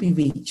want to be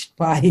reached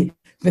by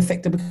the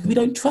sector because we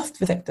don't trust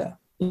the sector,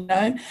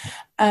 And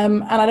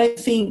I don't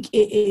think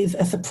it is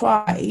a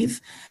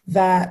surprise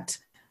that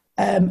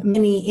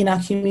many in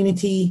our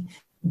community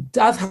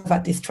does have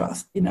that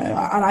distrust, and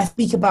I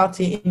speak about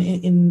it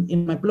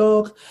in my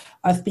blog.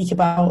 I speak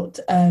about,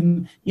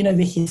 the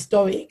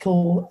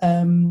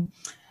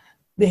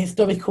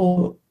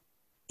historical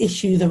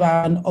issues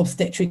around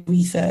obstetric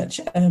research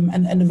and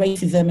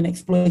racism and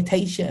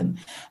exploitation.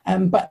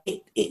 But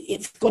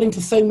it's got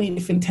into so many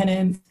different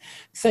tenants,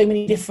 so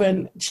many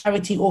different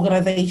charity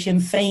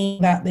organisations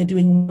saying that they're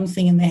doing one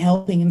thing and they're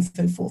helping and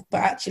so forth.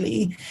 But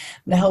actually,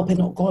 the help has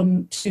not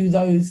gone to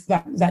those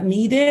that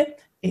need it.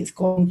 It's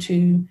gone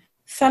to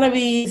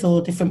salaries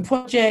or different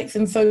projects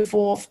and so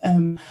forth. I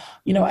don't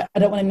want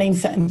to name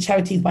certain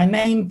charities by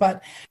name,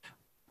 but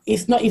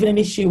it's not even an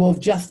issue of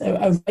just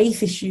a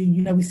race issue.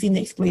 We've seen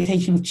the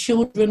exploitation of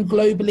children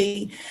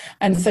globally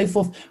and so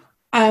forth.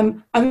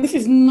 And this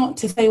is not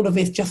to say all of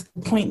this just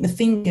to point the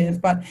fingers,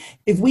 but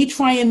if we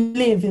try and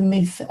live in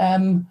this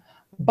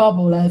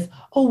bubble of,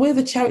 we're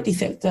the charity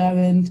sector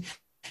and,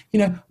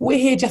 we're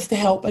here just to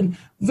help and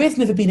there's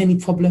never been any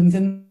problems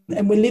and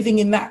we're living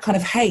in that kind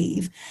of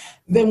haze,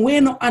 then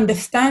we're not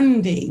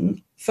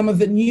understanding some of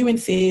the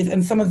nuances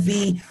and some of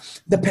the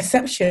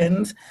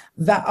perceptions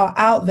that are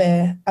out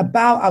there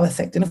about our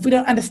sector. And if we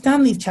don't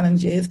understand these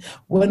challenges,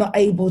 we're not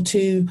able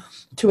to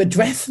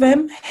address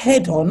them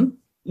head on,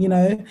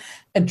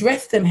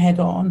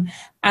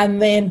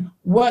 and then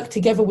work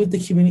together with the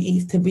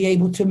communities to be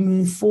able to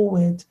move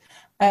forward.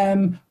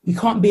 We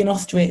can't be an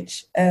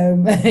ostrich,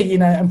 and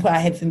put our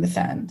heads in the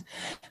sand.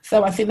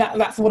 So I think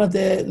that's one of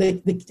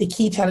the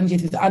key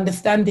challenges, is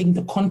understanding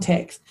the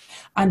context,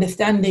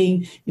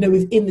 understanding,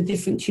 within the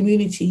different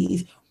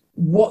communities,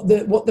 what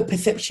the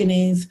perception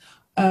is,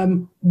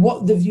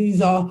 what the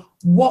views are,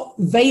 what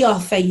they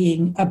are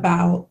saying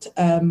about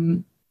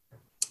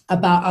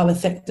our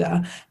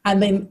sector,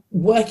 and then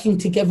working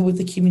together with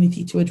the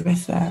community to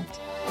address that.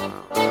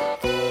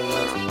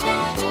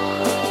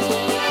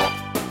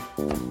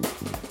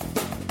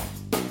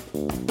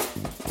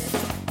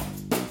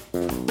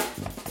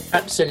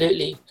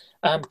 Absolutely.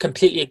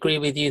 Completely agree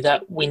with you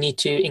that we need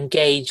to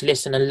engage,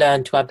 listen and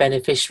learn to our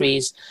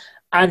beneficiaries.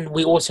 And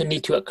we also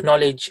need to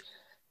acknowledge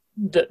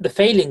the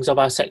failings of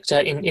our sector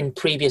in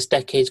previous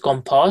decades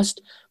gone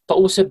past, but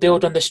also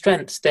build on the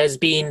strengths. There's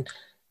been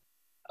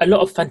a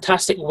lot of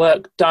fantastic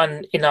work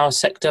done in our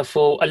sector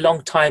for a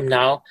long time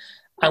now,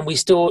 and we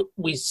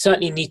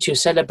certainly need to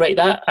celebrate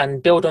that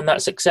and build on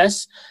that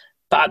success.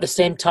 But at the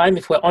same time,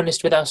 if we're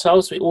honest with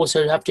ourselves, we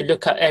also have to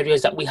look at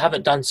areas that we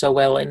haven't done so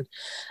well in.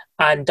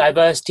 And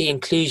diversity,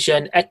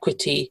 inclusion,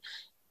 equity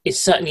is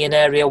certainly an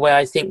area where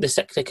I think the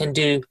sector can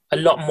do a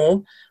lot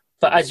more.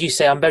 But as you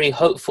say, I'm very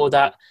hopeful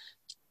that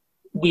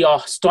we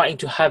are starting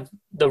to have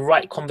the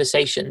right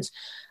conversations.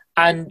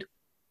 And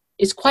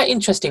it's quite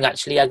interesting,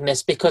 actually,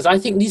 Agnes, because I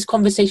think these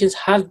conversations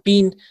have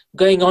been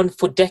going on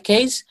for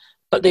decades,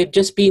 but they've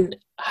just been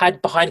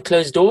had behind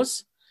closed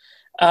doors.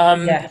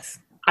 Yes.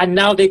 And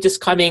now they're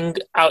just coming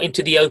out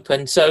into the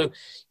open. So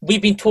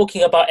we've been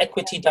talking about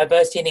equity,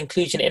 diversity and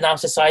inclusion in our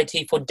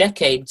society for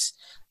decades.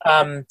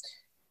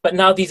 But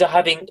now these are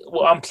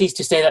I'm pleased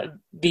to say that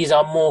these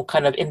are more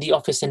kind of in the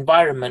office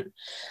environment.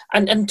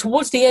 And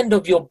towards the end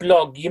of your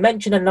blog, you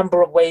mentioned a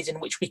number of ways in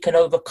which we can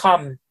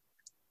overcome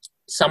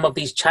some of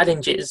these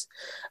challenges.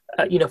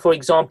 For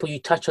example, you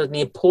touch on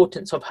the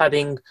importance of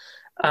having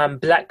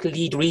Black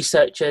lead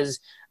researchers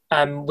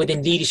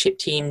within leadership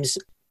teams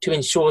to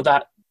ensure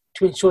that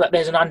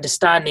there's an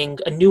understanding,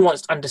 a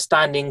nuanced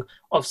understanding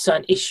of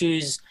certain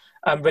issues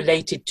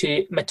related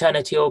to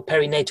maternity or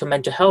perinatal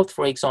mental health,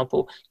 for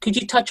example. Could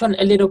you touch on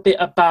a little bit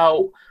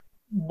about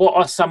what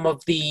are some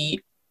of the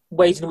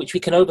ways in which we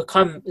can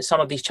overcome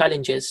some of these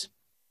challenges?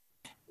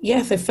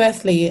 Yeah, so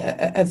firstly,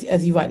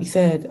 as you rightly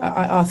said,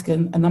 I ask a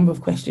number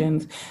of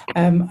questions.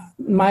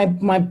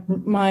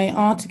 My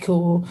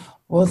article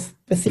was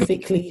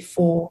specifically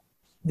for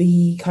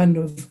the kind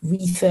of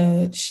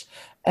research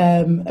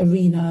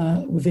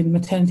arena within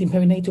maternity and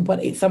perinatal,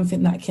 but it's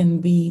something that can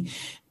be,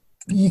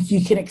 you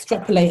can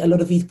extrapolate a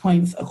lot of these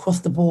points across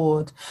the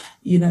board.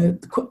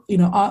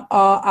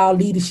 Our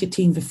leadership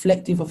team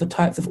reflective of the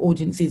types of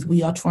audiences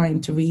we are trying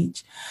to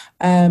reach.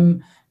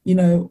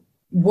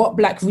 What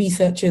Black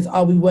researchers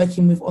are we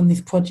working with on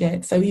this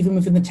project? So even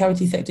within the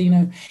charity sector,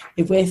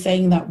 if we're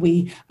saying that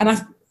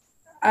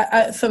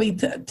sorry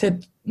to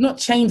not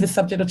change the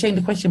subject or change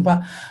the question,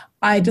 but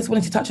I just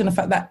wanted to touch on the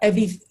fact that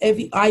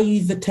I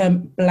use the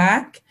term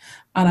Black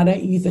and I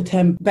don't use the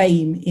term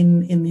BAME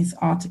in this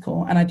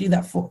article. And I do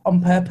that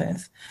on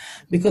purpose,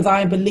 because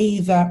I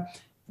believe that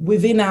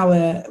within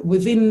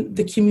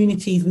the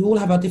communities, we all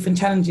have our different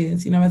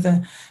challenges.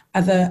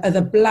 As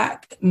a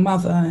Black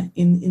mother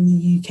in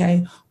the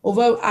UK,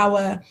 although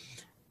our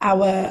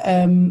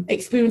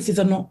experiences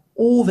are not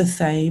all the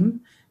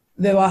same,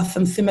 there are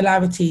some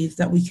similarities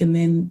that we can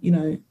then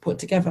put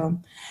together.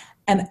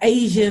 An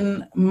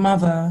Asian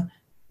mother's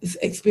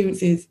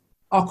experiences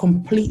are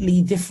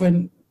completely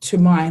different to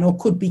mine, or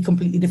could be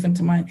completely different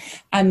to mine,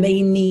 and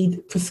they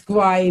need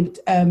prescribed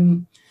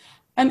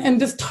and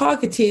just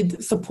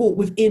targeted support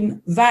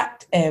within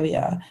that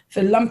area.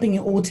 So lumping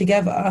it all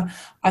together,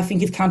 I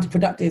think, is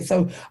counterproductive.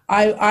 So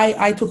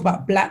I talk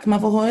about Black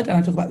motherhood, and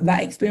I talk about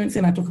that experience,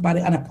 and I talk about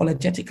it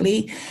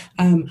unapologetically.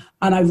 And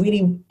I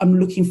really am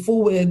looking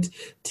forward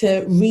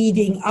to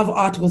reading other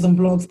articles and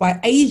blogs by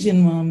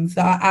Asian moms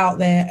that are out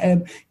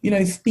there,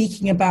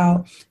 speaking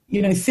about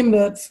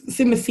similar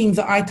themes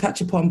that I touch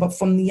upon, but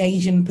from the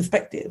Asian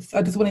perspective. So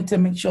I just wanted to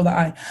make sure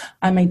that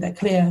I made that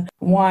clear.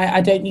 Why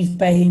I don't use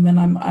BAME, and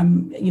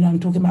I'm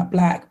talking about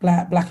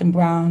black and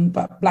brown,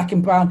 but Black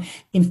and brown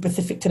in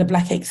specific to the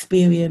Black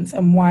experience,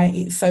 and why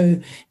it's so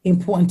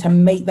important to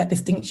make that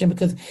distinction.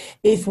 Because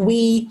if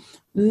we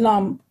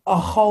lump a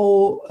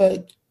whole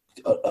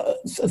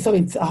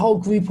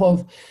group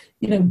of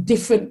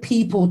different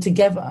people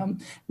together,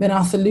 then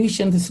the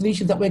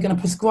solutions that we're going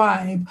to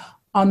prescribe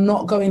are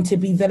not going to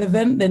be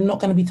relevant. They're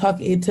not going to be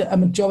targeted to a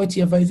majority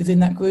of those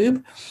within that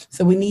group.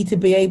 So we need to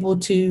be able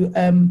to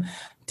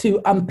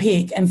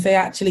unpick and say,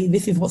 actually,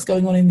 this is what's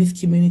going on in this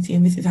community,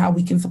 and this is how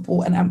we can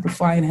support and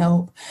amplify and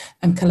help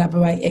and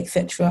collaborate,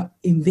 etc.,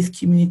 in this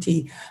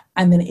community,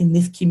 and then in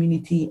this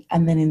community,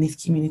 and then in this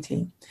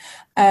community.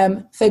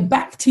 So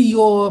back to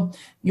your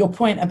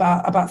point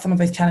about some of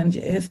those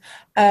challenges.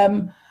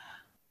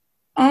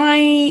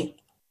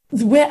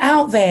 We're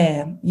out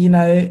there,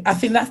 I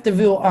think that's the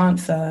real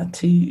answer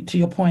to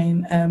your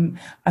point.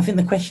 I think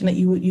the question that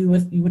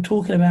you were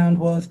talking around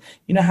was,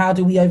 how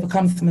do we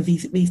overcome some of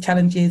these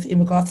challenges in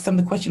regards to some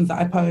of the questions that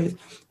I pose?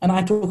 And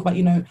I talk about,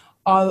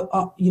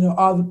 are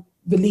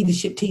the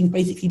leadership teams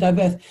basically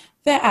diverse?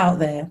 They're out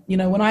there.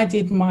 When I've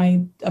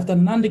done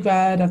an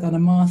undergrad, I've done a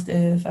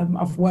master's,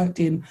 I've worked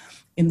in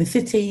the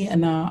city,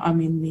 and now I'm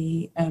in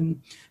the,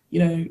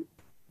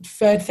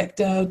 third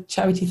sector,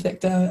 charity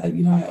sector.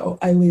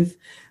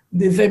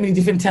 There's so many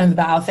different terms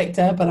about our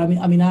sector, but I'm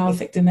in our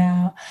sector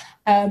now.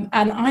 And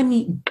I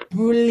meet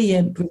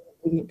brilliant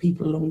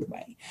people along the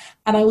way.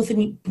 And I also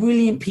meet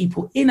brilliant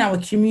people in our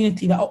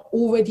community that are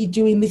already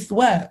doing this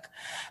work.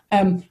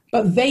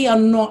 But they are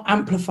not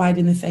amplified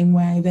in the same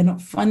way. They're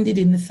not funded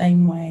in the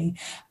same way.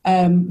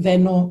 They're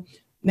not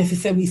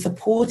necessarily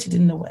supported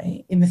in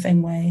the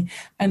same way.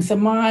 And so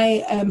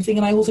my thing,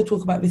 and I also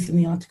talk about this in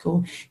the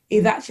article,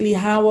 is actually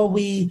how are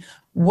we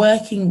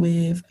working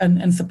with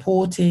and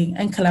supporting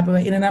and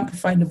collaborating and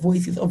amplifying the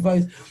voices of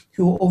those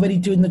who are already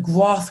doing the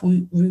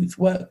grassroots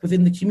work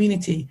within the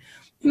community.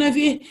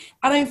 I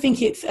don't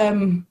think it's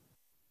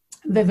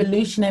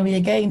revolutionary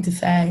again to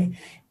say,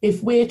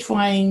 if we're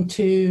trying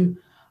to,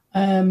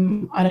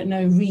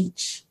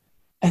 reach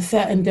a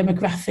certain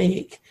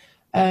demographic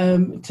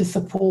to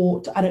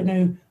support,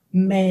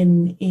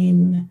 men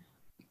in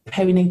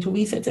perinatal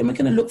research, and we're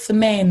going to look for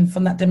men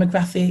from that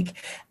demographic,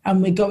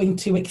 and we're going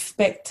to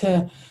expect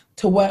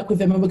to work with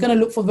them, and we're going to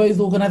look for those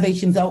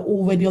organisations that are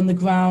already on the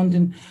ground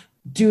and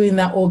doing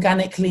that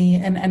organically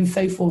and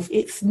so forth.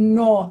 It's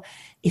not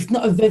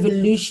a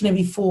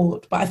revolutionary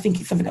thought, but I think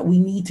it's something that we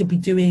need to be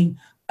doing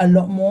a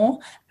lot more,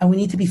 and we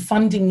need to be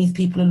funding these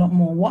people a lot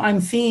more. What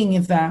I'm seeing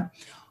is that,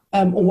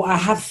 or what I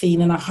have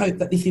seen, and I hope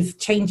that this is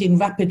changing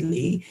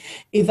rapidly,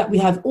 is that we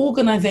have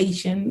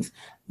organisations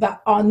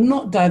that are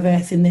not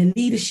diverse in their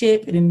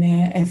leadership and in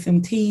their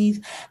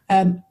SMTs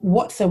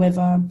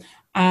whatsoever.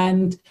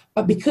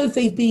 But because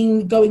they've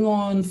been going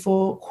on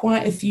for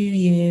quite a few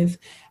years,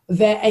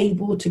 they're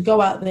able to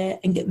go out there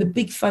and get the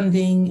big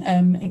funding,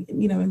 and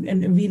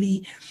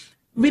really,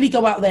 really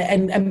go out there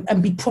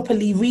and be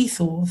properly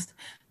resourced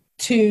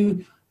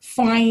to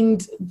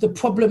find the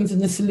problems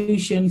and the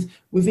solutions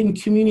within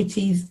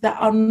communities that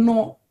are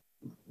not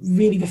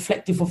really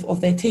reflective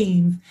of their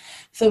teams.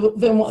 So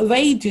then what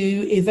they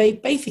do is they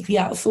basically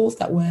outsource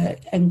that work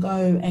and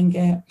go and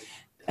get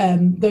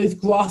those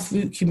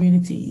grassroots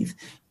communities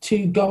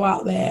to go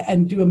out there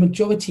and do a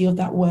majority of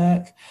that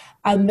work.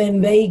 And then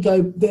they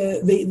go,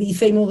 the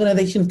same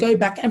organizations go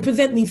back and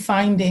present these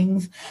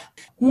findings.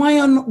 Why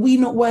are we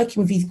not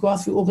working with these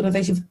grassroots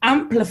organizations,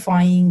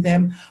 amplifying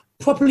them,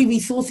 properly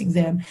resourcing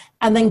them,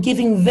 and then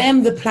giving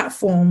them the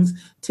platforms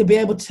to be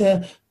able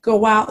to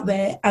go out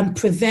there and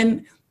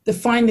present the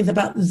findings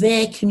about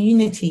their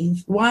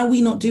communities? Why are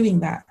we not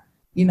doing that?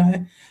 You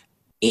know,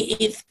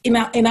 it's in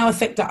our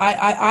sector.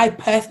 I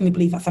personally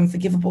believe that's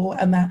unforgivable,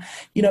 and that,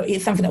 you know,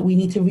 it's something that we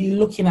need to really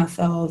look in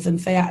ourselves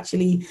and say,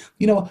 actually,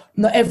 you know,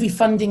 not every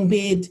funding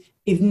bid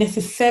is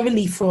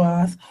necessarily for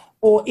us,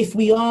 or if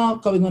we are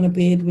going on a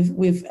bid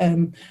with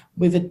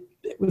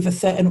a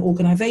certain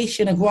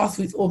organisation, a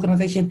grassroots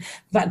organisation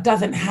that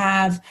doesn't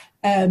have,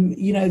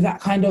 you know, that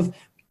kind of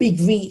big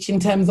reach in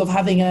terms of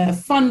having a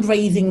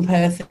fundraising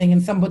person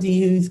and somebody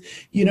who's,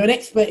 you know, an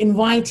expert in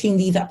writing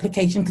these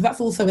applications, because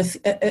that's also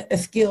a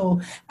skill,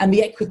 and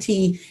the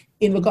equity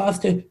in regards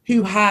to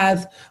who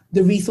has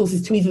the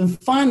resources to even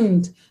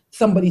fund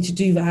somebody to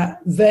do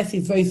that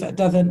versus those that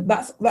doesn't.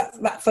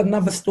 That's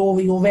another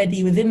story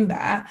already within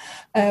that.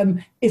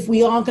 If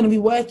we are going to be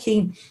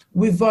working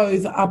with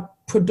those that are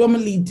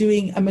predominantly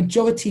doing a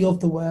majority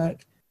of the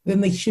work, then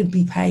they should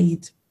be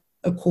paid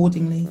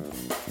accordingly.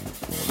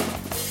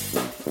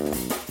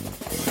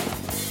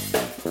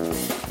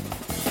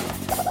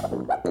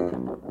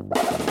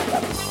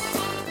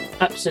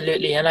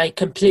 Absolutely, and I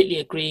completely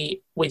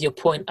agree with your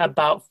point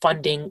about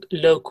funding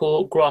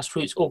local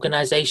grassroots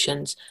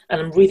organisations, and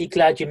I'm really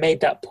glad you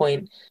made that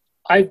point.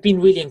 I've been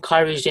really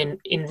encouraged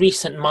in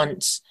recent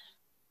months.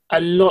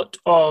 A lot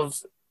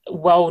of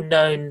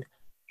well-known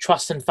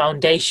trusts and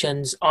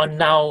foundations are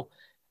now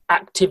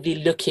actively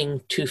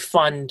looking to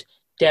fund,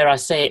 dare I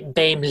say it,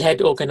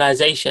 BAME-led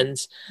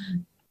organisations.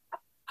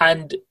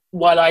 And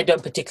while I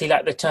don't particularly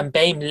like the term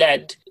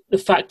BAME-led, the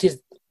fact is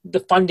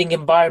the funding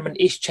environment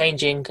is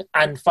changing,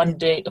 and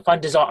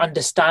funders are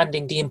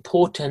understanding the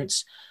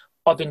importance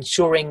of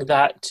ensuring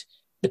that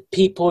the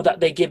people that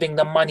they're giving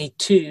the money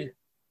to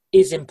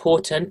is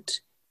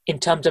important in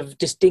terms of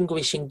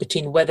distinguishing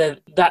between whether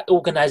that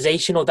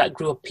organisation or that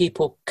group of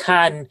people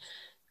can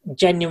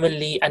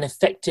genuinely and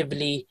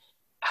effectively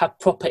have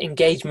proper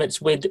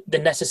engagements with the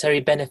necessary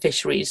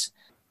beneficiaries.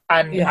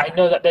 And yeah, I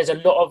know that there's a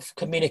lot of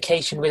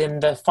communication within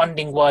the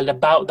funding world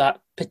about that,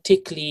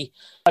 particularly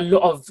a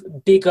lot of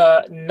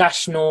bigger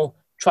national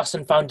trusts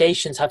and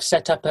foundations have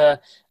set up a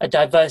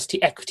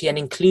diversity, equity and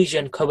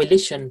inclusion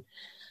coalition.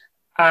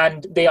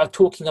 And they are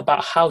talking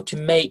about how to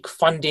make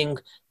funding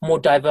more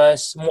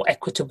diverse, more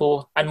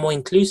equitable and more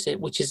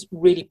inclusive, which is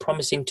really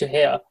promising to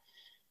hear.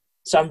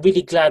 So I'm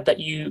really glad that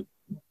you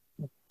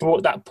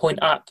brought that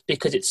point up,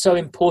 because it's so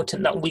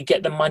important that we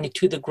get the money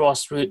to the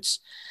grassroots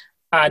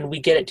and we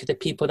get it to the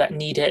people that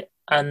need it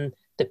and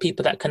the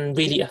people that can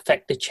really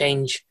affect the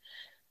change.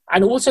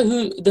 And also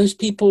who those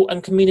people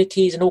and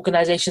communities and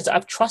organizations that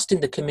have trust in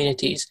the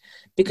communities,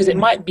 because it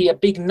might be a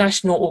big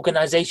national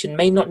organization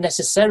may not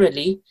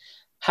necessarily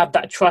have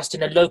that trust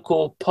in a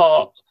local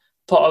part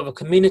of a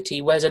community,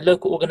 whereas a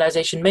local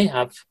organization may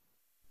have.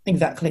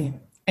 Exactly.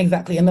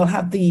 And they'll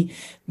have the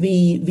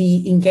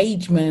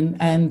engagement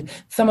and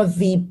some of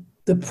the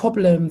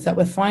problems that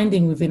we're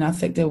finding within our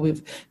sector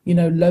with, you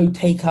know, low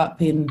take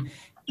up in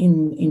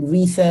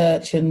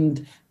research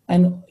and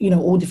you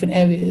know, all different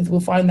areas. We'll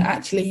find that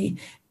actually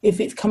if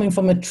it's coming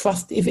from a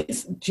trust, if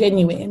it's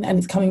genuine and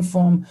it's coming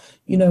from,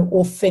 you know,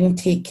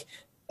 authentic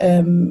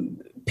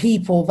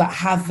people that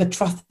have the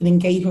trust and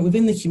engagement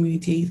within the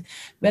communities,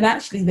 then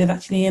actually there's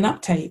actually an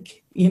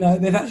uptake. You know,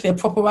 there's actually a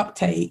proper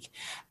uptake,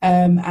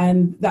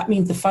 and that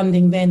means the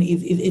funding then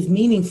is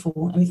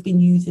meaningful and it's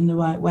been used in the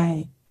right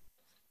way.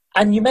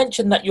 And you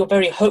mentioned that you're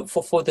very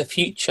hopeful for the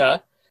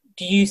future.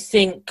 Do you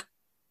think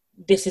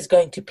this is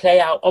going to play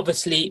out?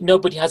 Obviously,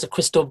 nobody has a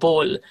crystal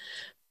ball,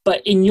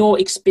 but in your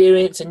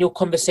experience and your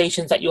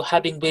conversations that you're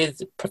having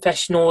with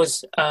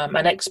professionals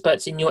and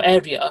experts in your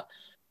area,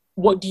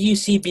 what do you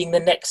see being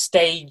the next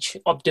stage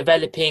of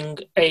developing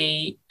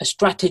a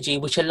strategy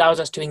which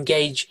allows us to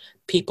engage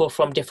people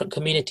from different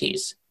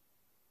communities?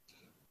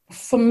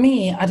 For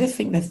me, I just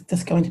think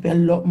there's going to be a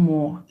lot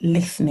more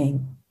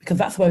listening, because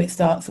that's where it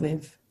starts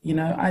with. You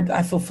know,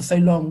 I feel for so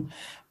long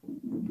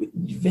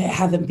there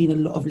hasn't been a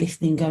lot of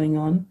listening going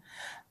on.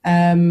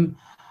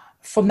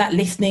 From that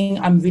listening,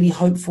 I'm really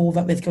hopeful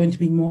that there's going to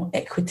be more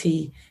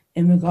equity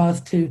in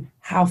regards to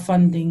how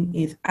funding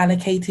is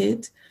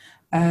allocated,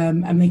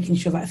 and making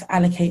sure that it's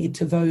allocated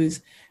to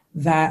those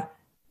that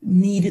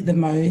need it the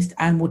most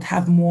and would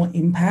have more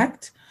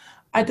impact.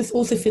 I just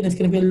also think there's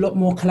going to be a lot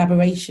more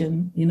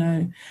collaboration, you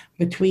know,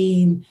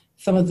 between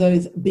some of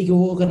those bigger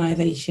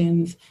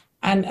organisations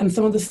and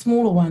some of the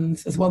smaller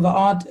ones as well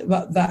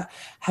that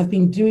have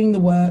been doing the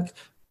work,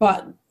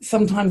 but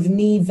sometimes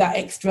need that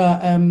extra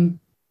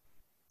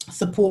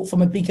support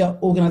from a bigger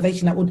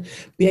organisation that would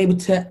be able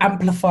to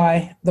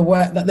amplify the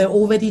work that they're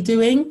already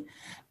doing,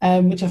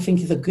 which I think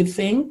is a good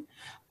thing.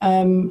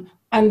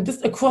 And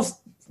just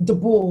across the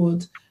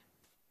board,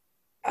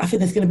 I think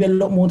there's going to be a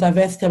lot more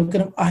diversity.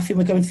 I think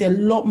we're going to see a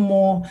lot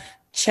more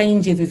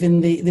changes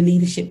within the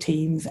leadership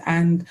teams.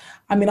 And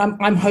I mean,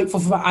 I'm hopeful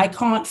for that. I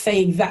can't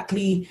say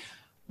exactly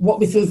what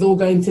this is all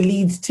going to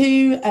lead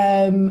to,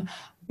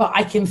 but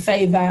I can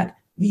say that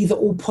these are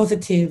all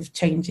positive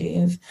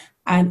changes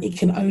and it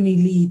can only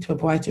lead to a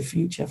brighter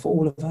future for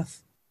all of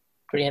us.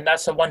 Brilliant.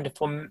 That's a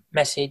wonderful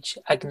message,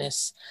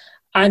 Agnes.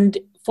 And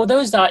for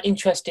those that are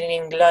interested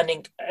in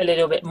learning a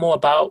little bit more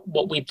about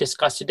what we've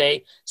discussed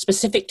today,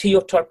 specific to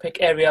your topic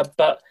area,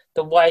 but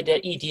the wider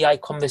EDI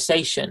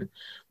conversation,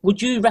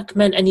 would you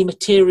recommend any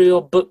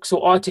material, books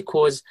or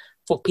articles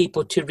for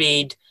people to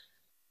read?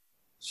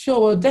 Sure,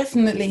 well,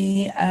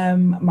 definitely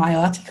my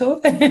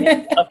article.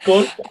 Of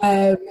course.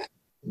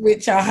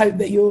 Which I hope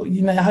that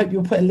I hope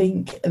you'll put a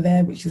link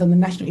there, which is on the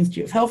National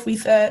Institute of Health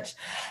Research.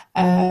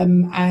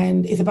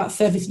 And it's about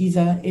service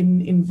user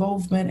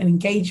involvement and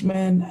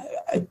engagement,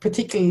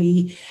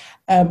 particularly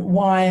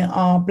why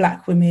are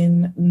Black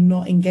women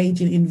not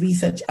engaging in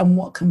research and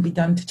what can be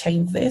done to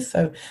change this.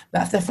 So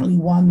that's definitely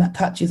one that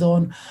touches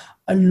on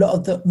a lot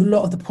of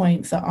the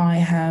points that I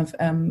have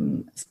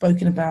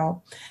spoken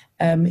about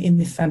in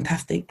this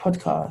fantastic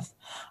podcast.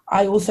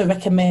 I also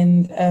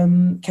recommend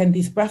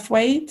Candice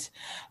Brathwaite.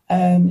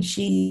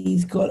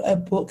 She's got a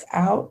book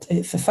out.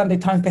 It's a Sunday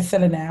Times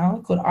bestseller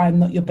now called I'm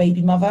Not Your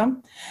Baby Mother.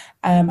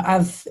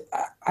 As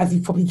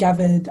you've probably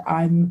gathered,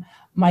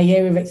 my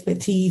area of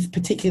expertise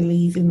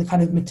particularly is in the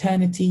kind of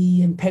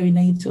maternity and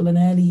perinatal and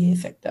early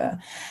years sector.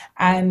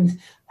 And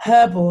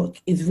her book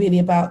is really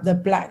about the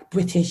Black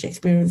British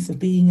experience of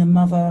being a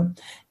mother,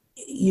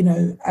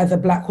 as a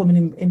Black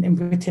woman in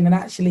Britain. And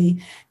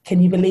actually,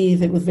 can you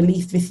believe it was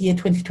released this year,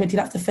 2020?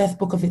 That's the first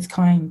book of its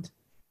kind.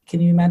 Can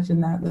you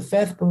imagine that? The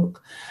first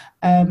book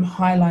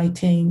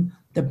highlighting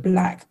the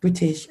Black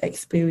British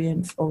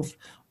experience of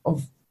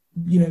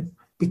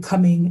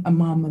becoming a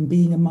mum and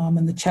being a mum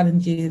and the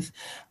challenges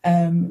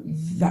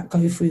that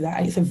go through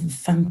that. It's a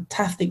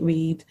fantastic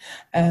read,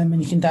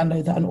 and you can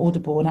download that on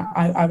Audible. And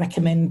I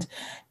recommend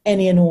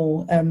any and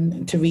all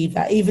to read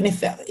that, even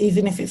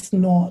if it's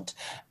not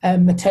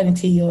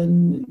maternity or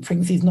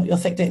pregnancy is not your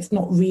sector. It's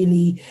not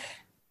really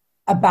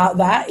about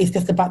that. It's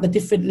just about the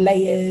different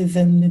layers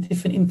and the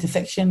different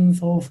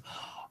intersections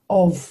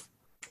of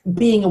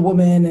being a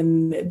woman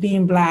and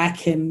being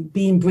Black and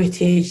being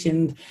British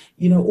and,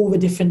 all the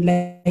different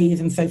layers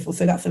and so forth.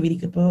 So that's a really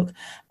good book.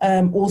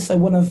 Also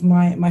one of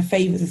my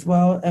favorites as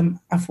well,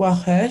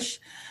 Afua Hirsch,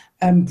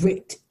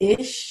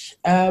 British.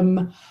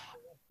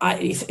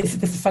 It's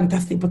just a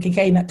fantastic book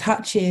again that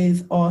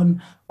touches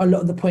on a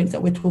lot of the points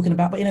that we're talking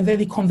about, but in a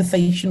very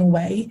conversational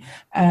way,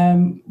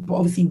 but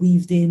obviously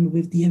weaved in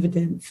with the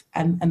evidence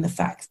and the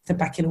facts to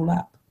back it all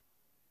up.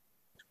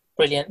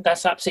 Brilliant.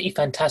 That's absolutely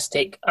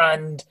fantastic.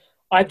 And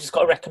I've just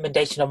got a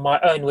recommendation of my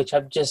own, which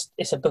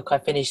it's a book I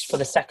finished for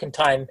the second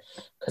time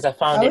because I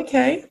found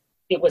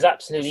it was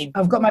absolutely...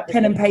 I've got my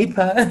pen and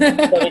paper.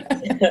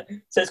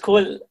 So it's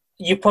called...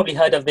 You've probably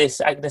heard of this,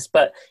 Agnes,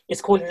 but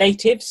it's called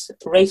Natives,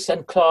 Race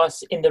and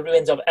Class in the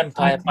Ruins of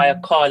Empire by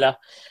Akala.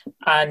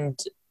 And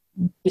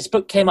this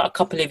book came out a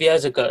couple of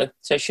years ago,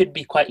 so it should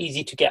be quite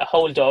easy to get a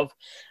hold of.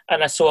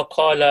 And I saw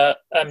Akala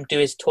do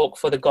his talk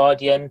for The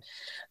Guardian.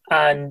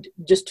 And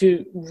just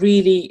to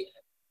really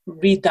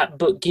read that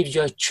book gives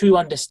you a true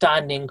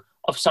understanding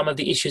of some of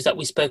the issues that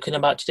we've spoken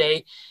about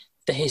today,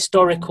 the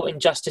historical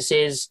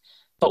injustices,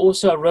 but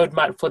also a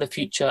roadmap for the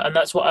future. And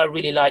that's what I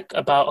really like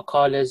about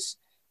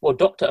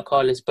Dr.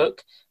 Akala's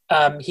book.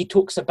 He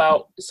talks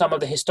about some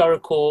of the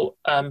historical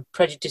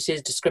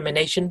prejudices,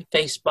 discrimination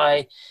faced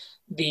by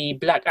the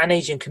Black and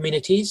Asian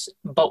communities,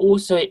 but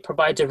also it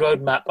provides a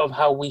roadmap of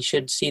how we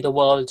should see the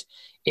world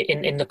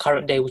in the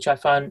current day, which I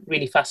found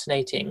really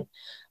fascinating.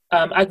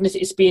 Agnes,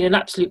 it's been an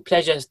absolute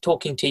pleasure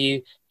talking to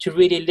you, to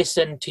really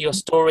listen to your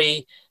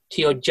story,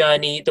 to your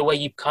journey, the way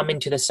you've come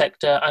into the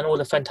sector and all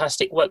the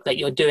fantastic work that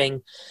you're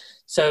doing.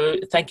 So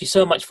thank you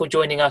so much for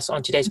joining us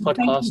on today's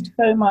podcast. Thank you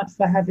so much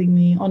for having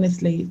me.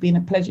 Honestly, it's been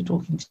a pleasure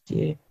talking to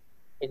you.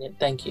 Brilliant.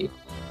 Thank you.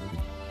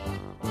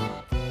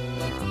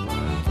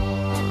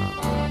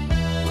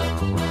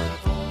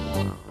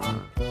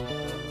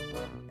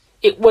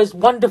 It was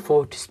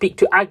wonderful to speak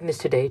to Agnes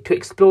today to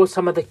explore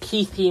some of the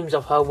key themes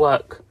of her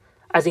work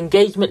as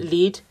engagement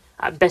lead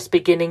at Best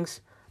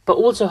Beginnings, but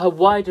also her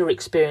wider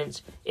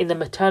experience in the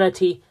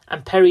maternity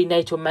and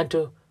perinatal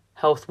mental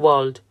health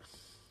world.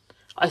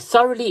 I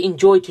thoroughly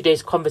enjoyed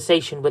today's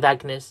conversation with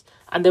Agnes,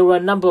 and there were a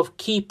number of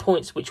key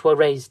points which were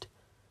raised.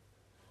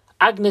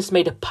 Agnes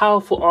made a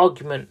powerful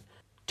argument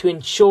to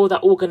ensure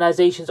that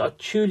organisations are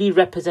truly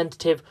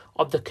representative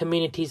of the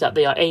communities that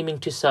they are aiming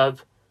to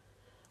serve.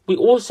 We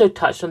also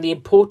touched on the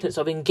importance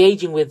of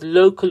engaging with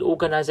local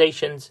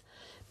organisations,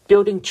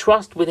 building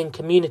trust within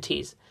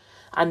communities,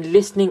 and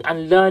listening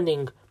and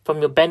learning from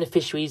your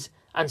beneficiaries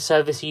and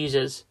service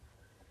users.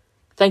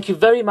 Thank you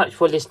very much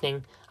for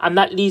listening, and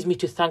that leads me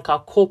to thank our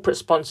corporate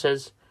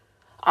sponsors,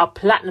 our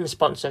platinum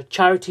sponsor,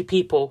 Charity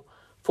People,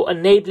 for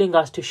enabling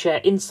us to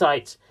share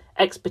insights,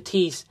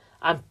 expertise,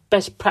 and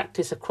best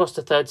practice across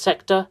the third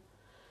sector,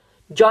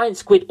 Giant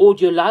Squid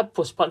Audio Lab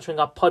for sponsoring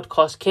our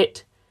podcast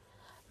kit,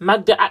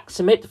 Magda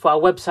Axamit for our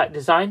website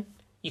design.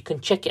 You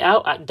can check it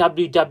out at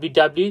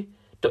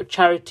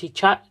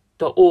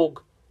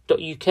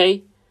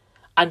www.charitychat.org.uk,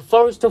 and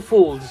Forest of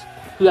Fools,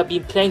 who have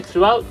been playing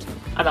throughout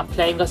and are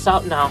playing us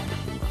out now.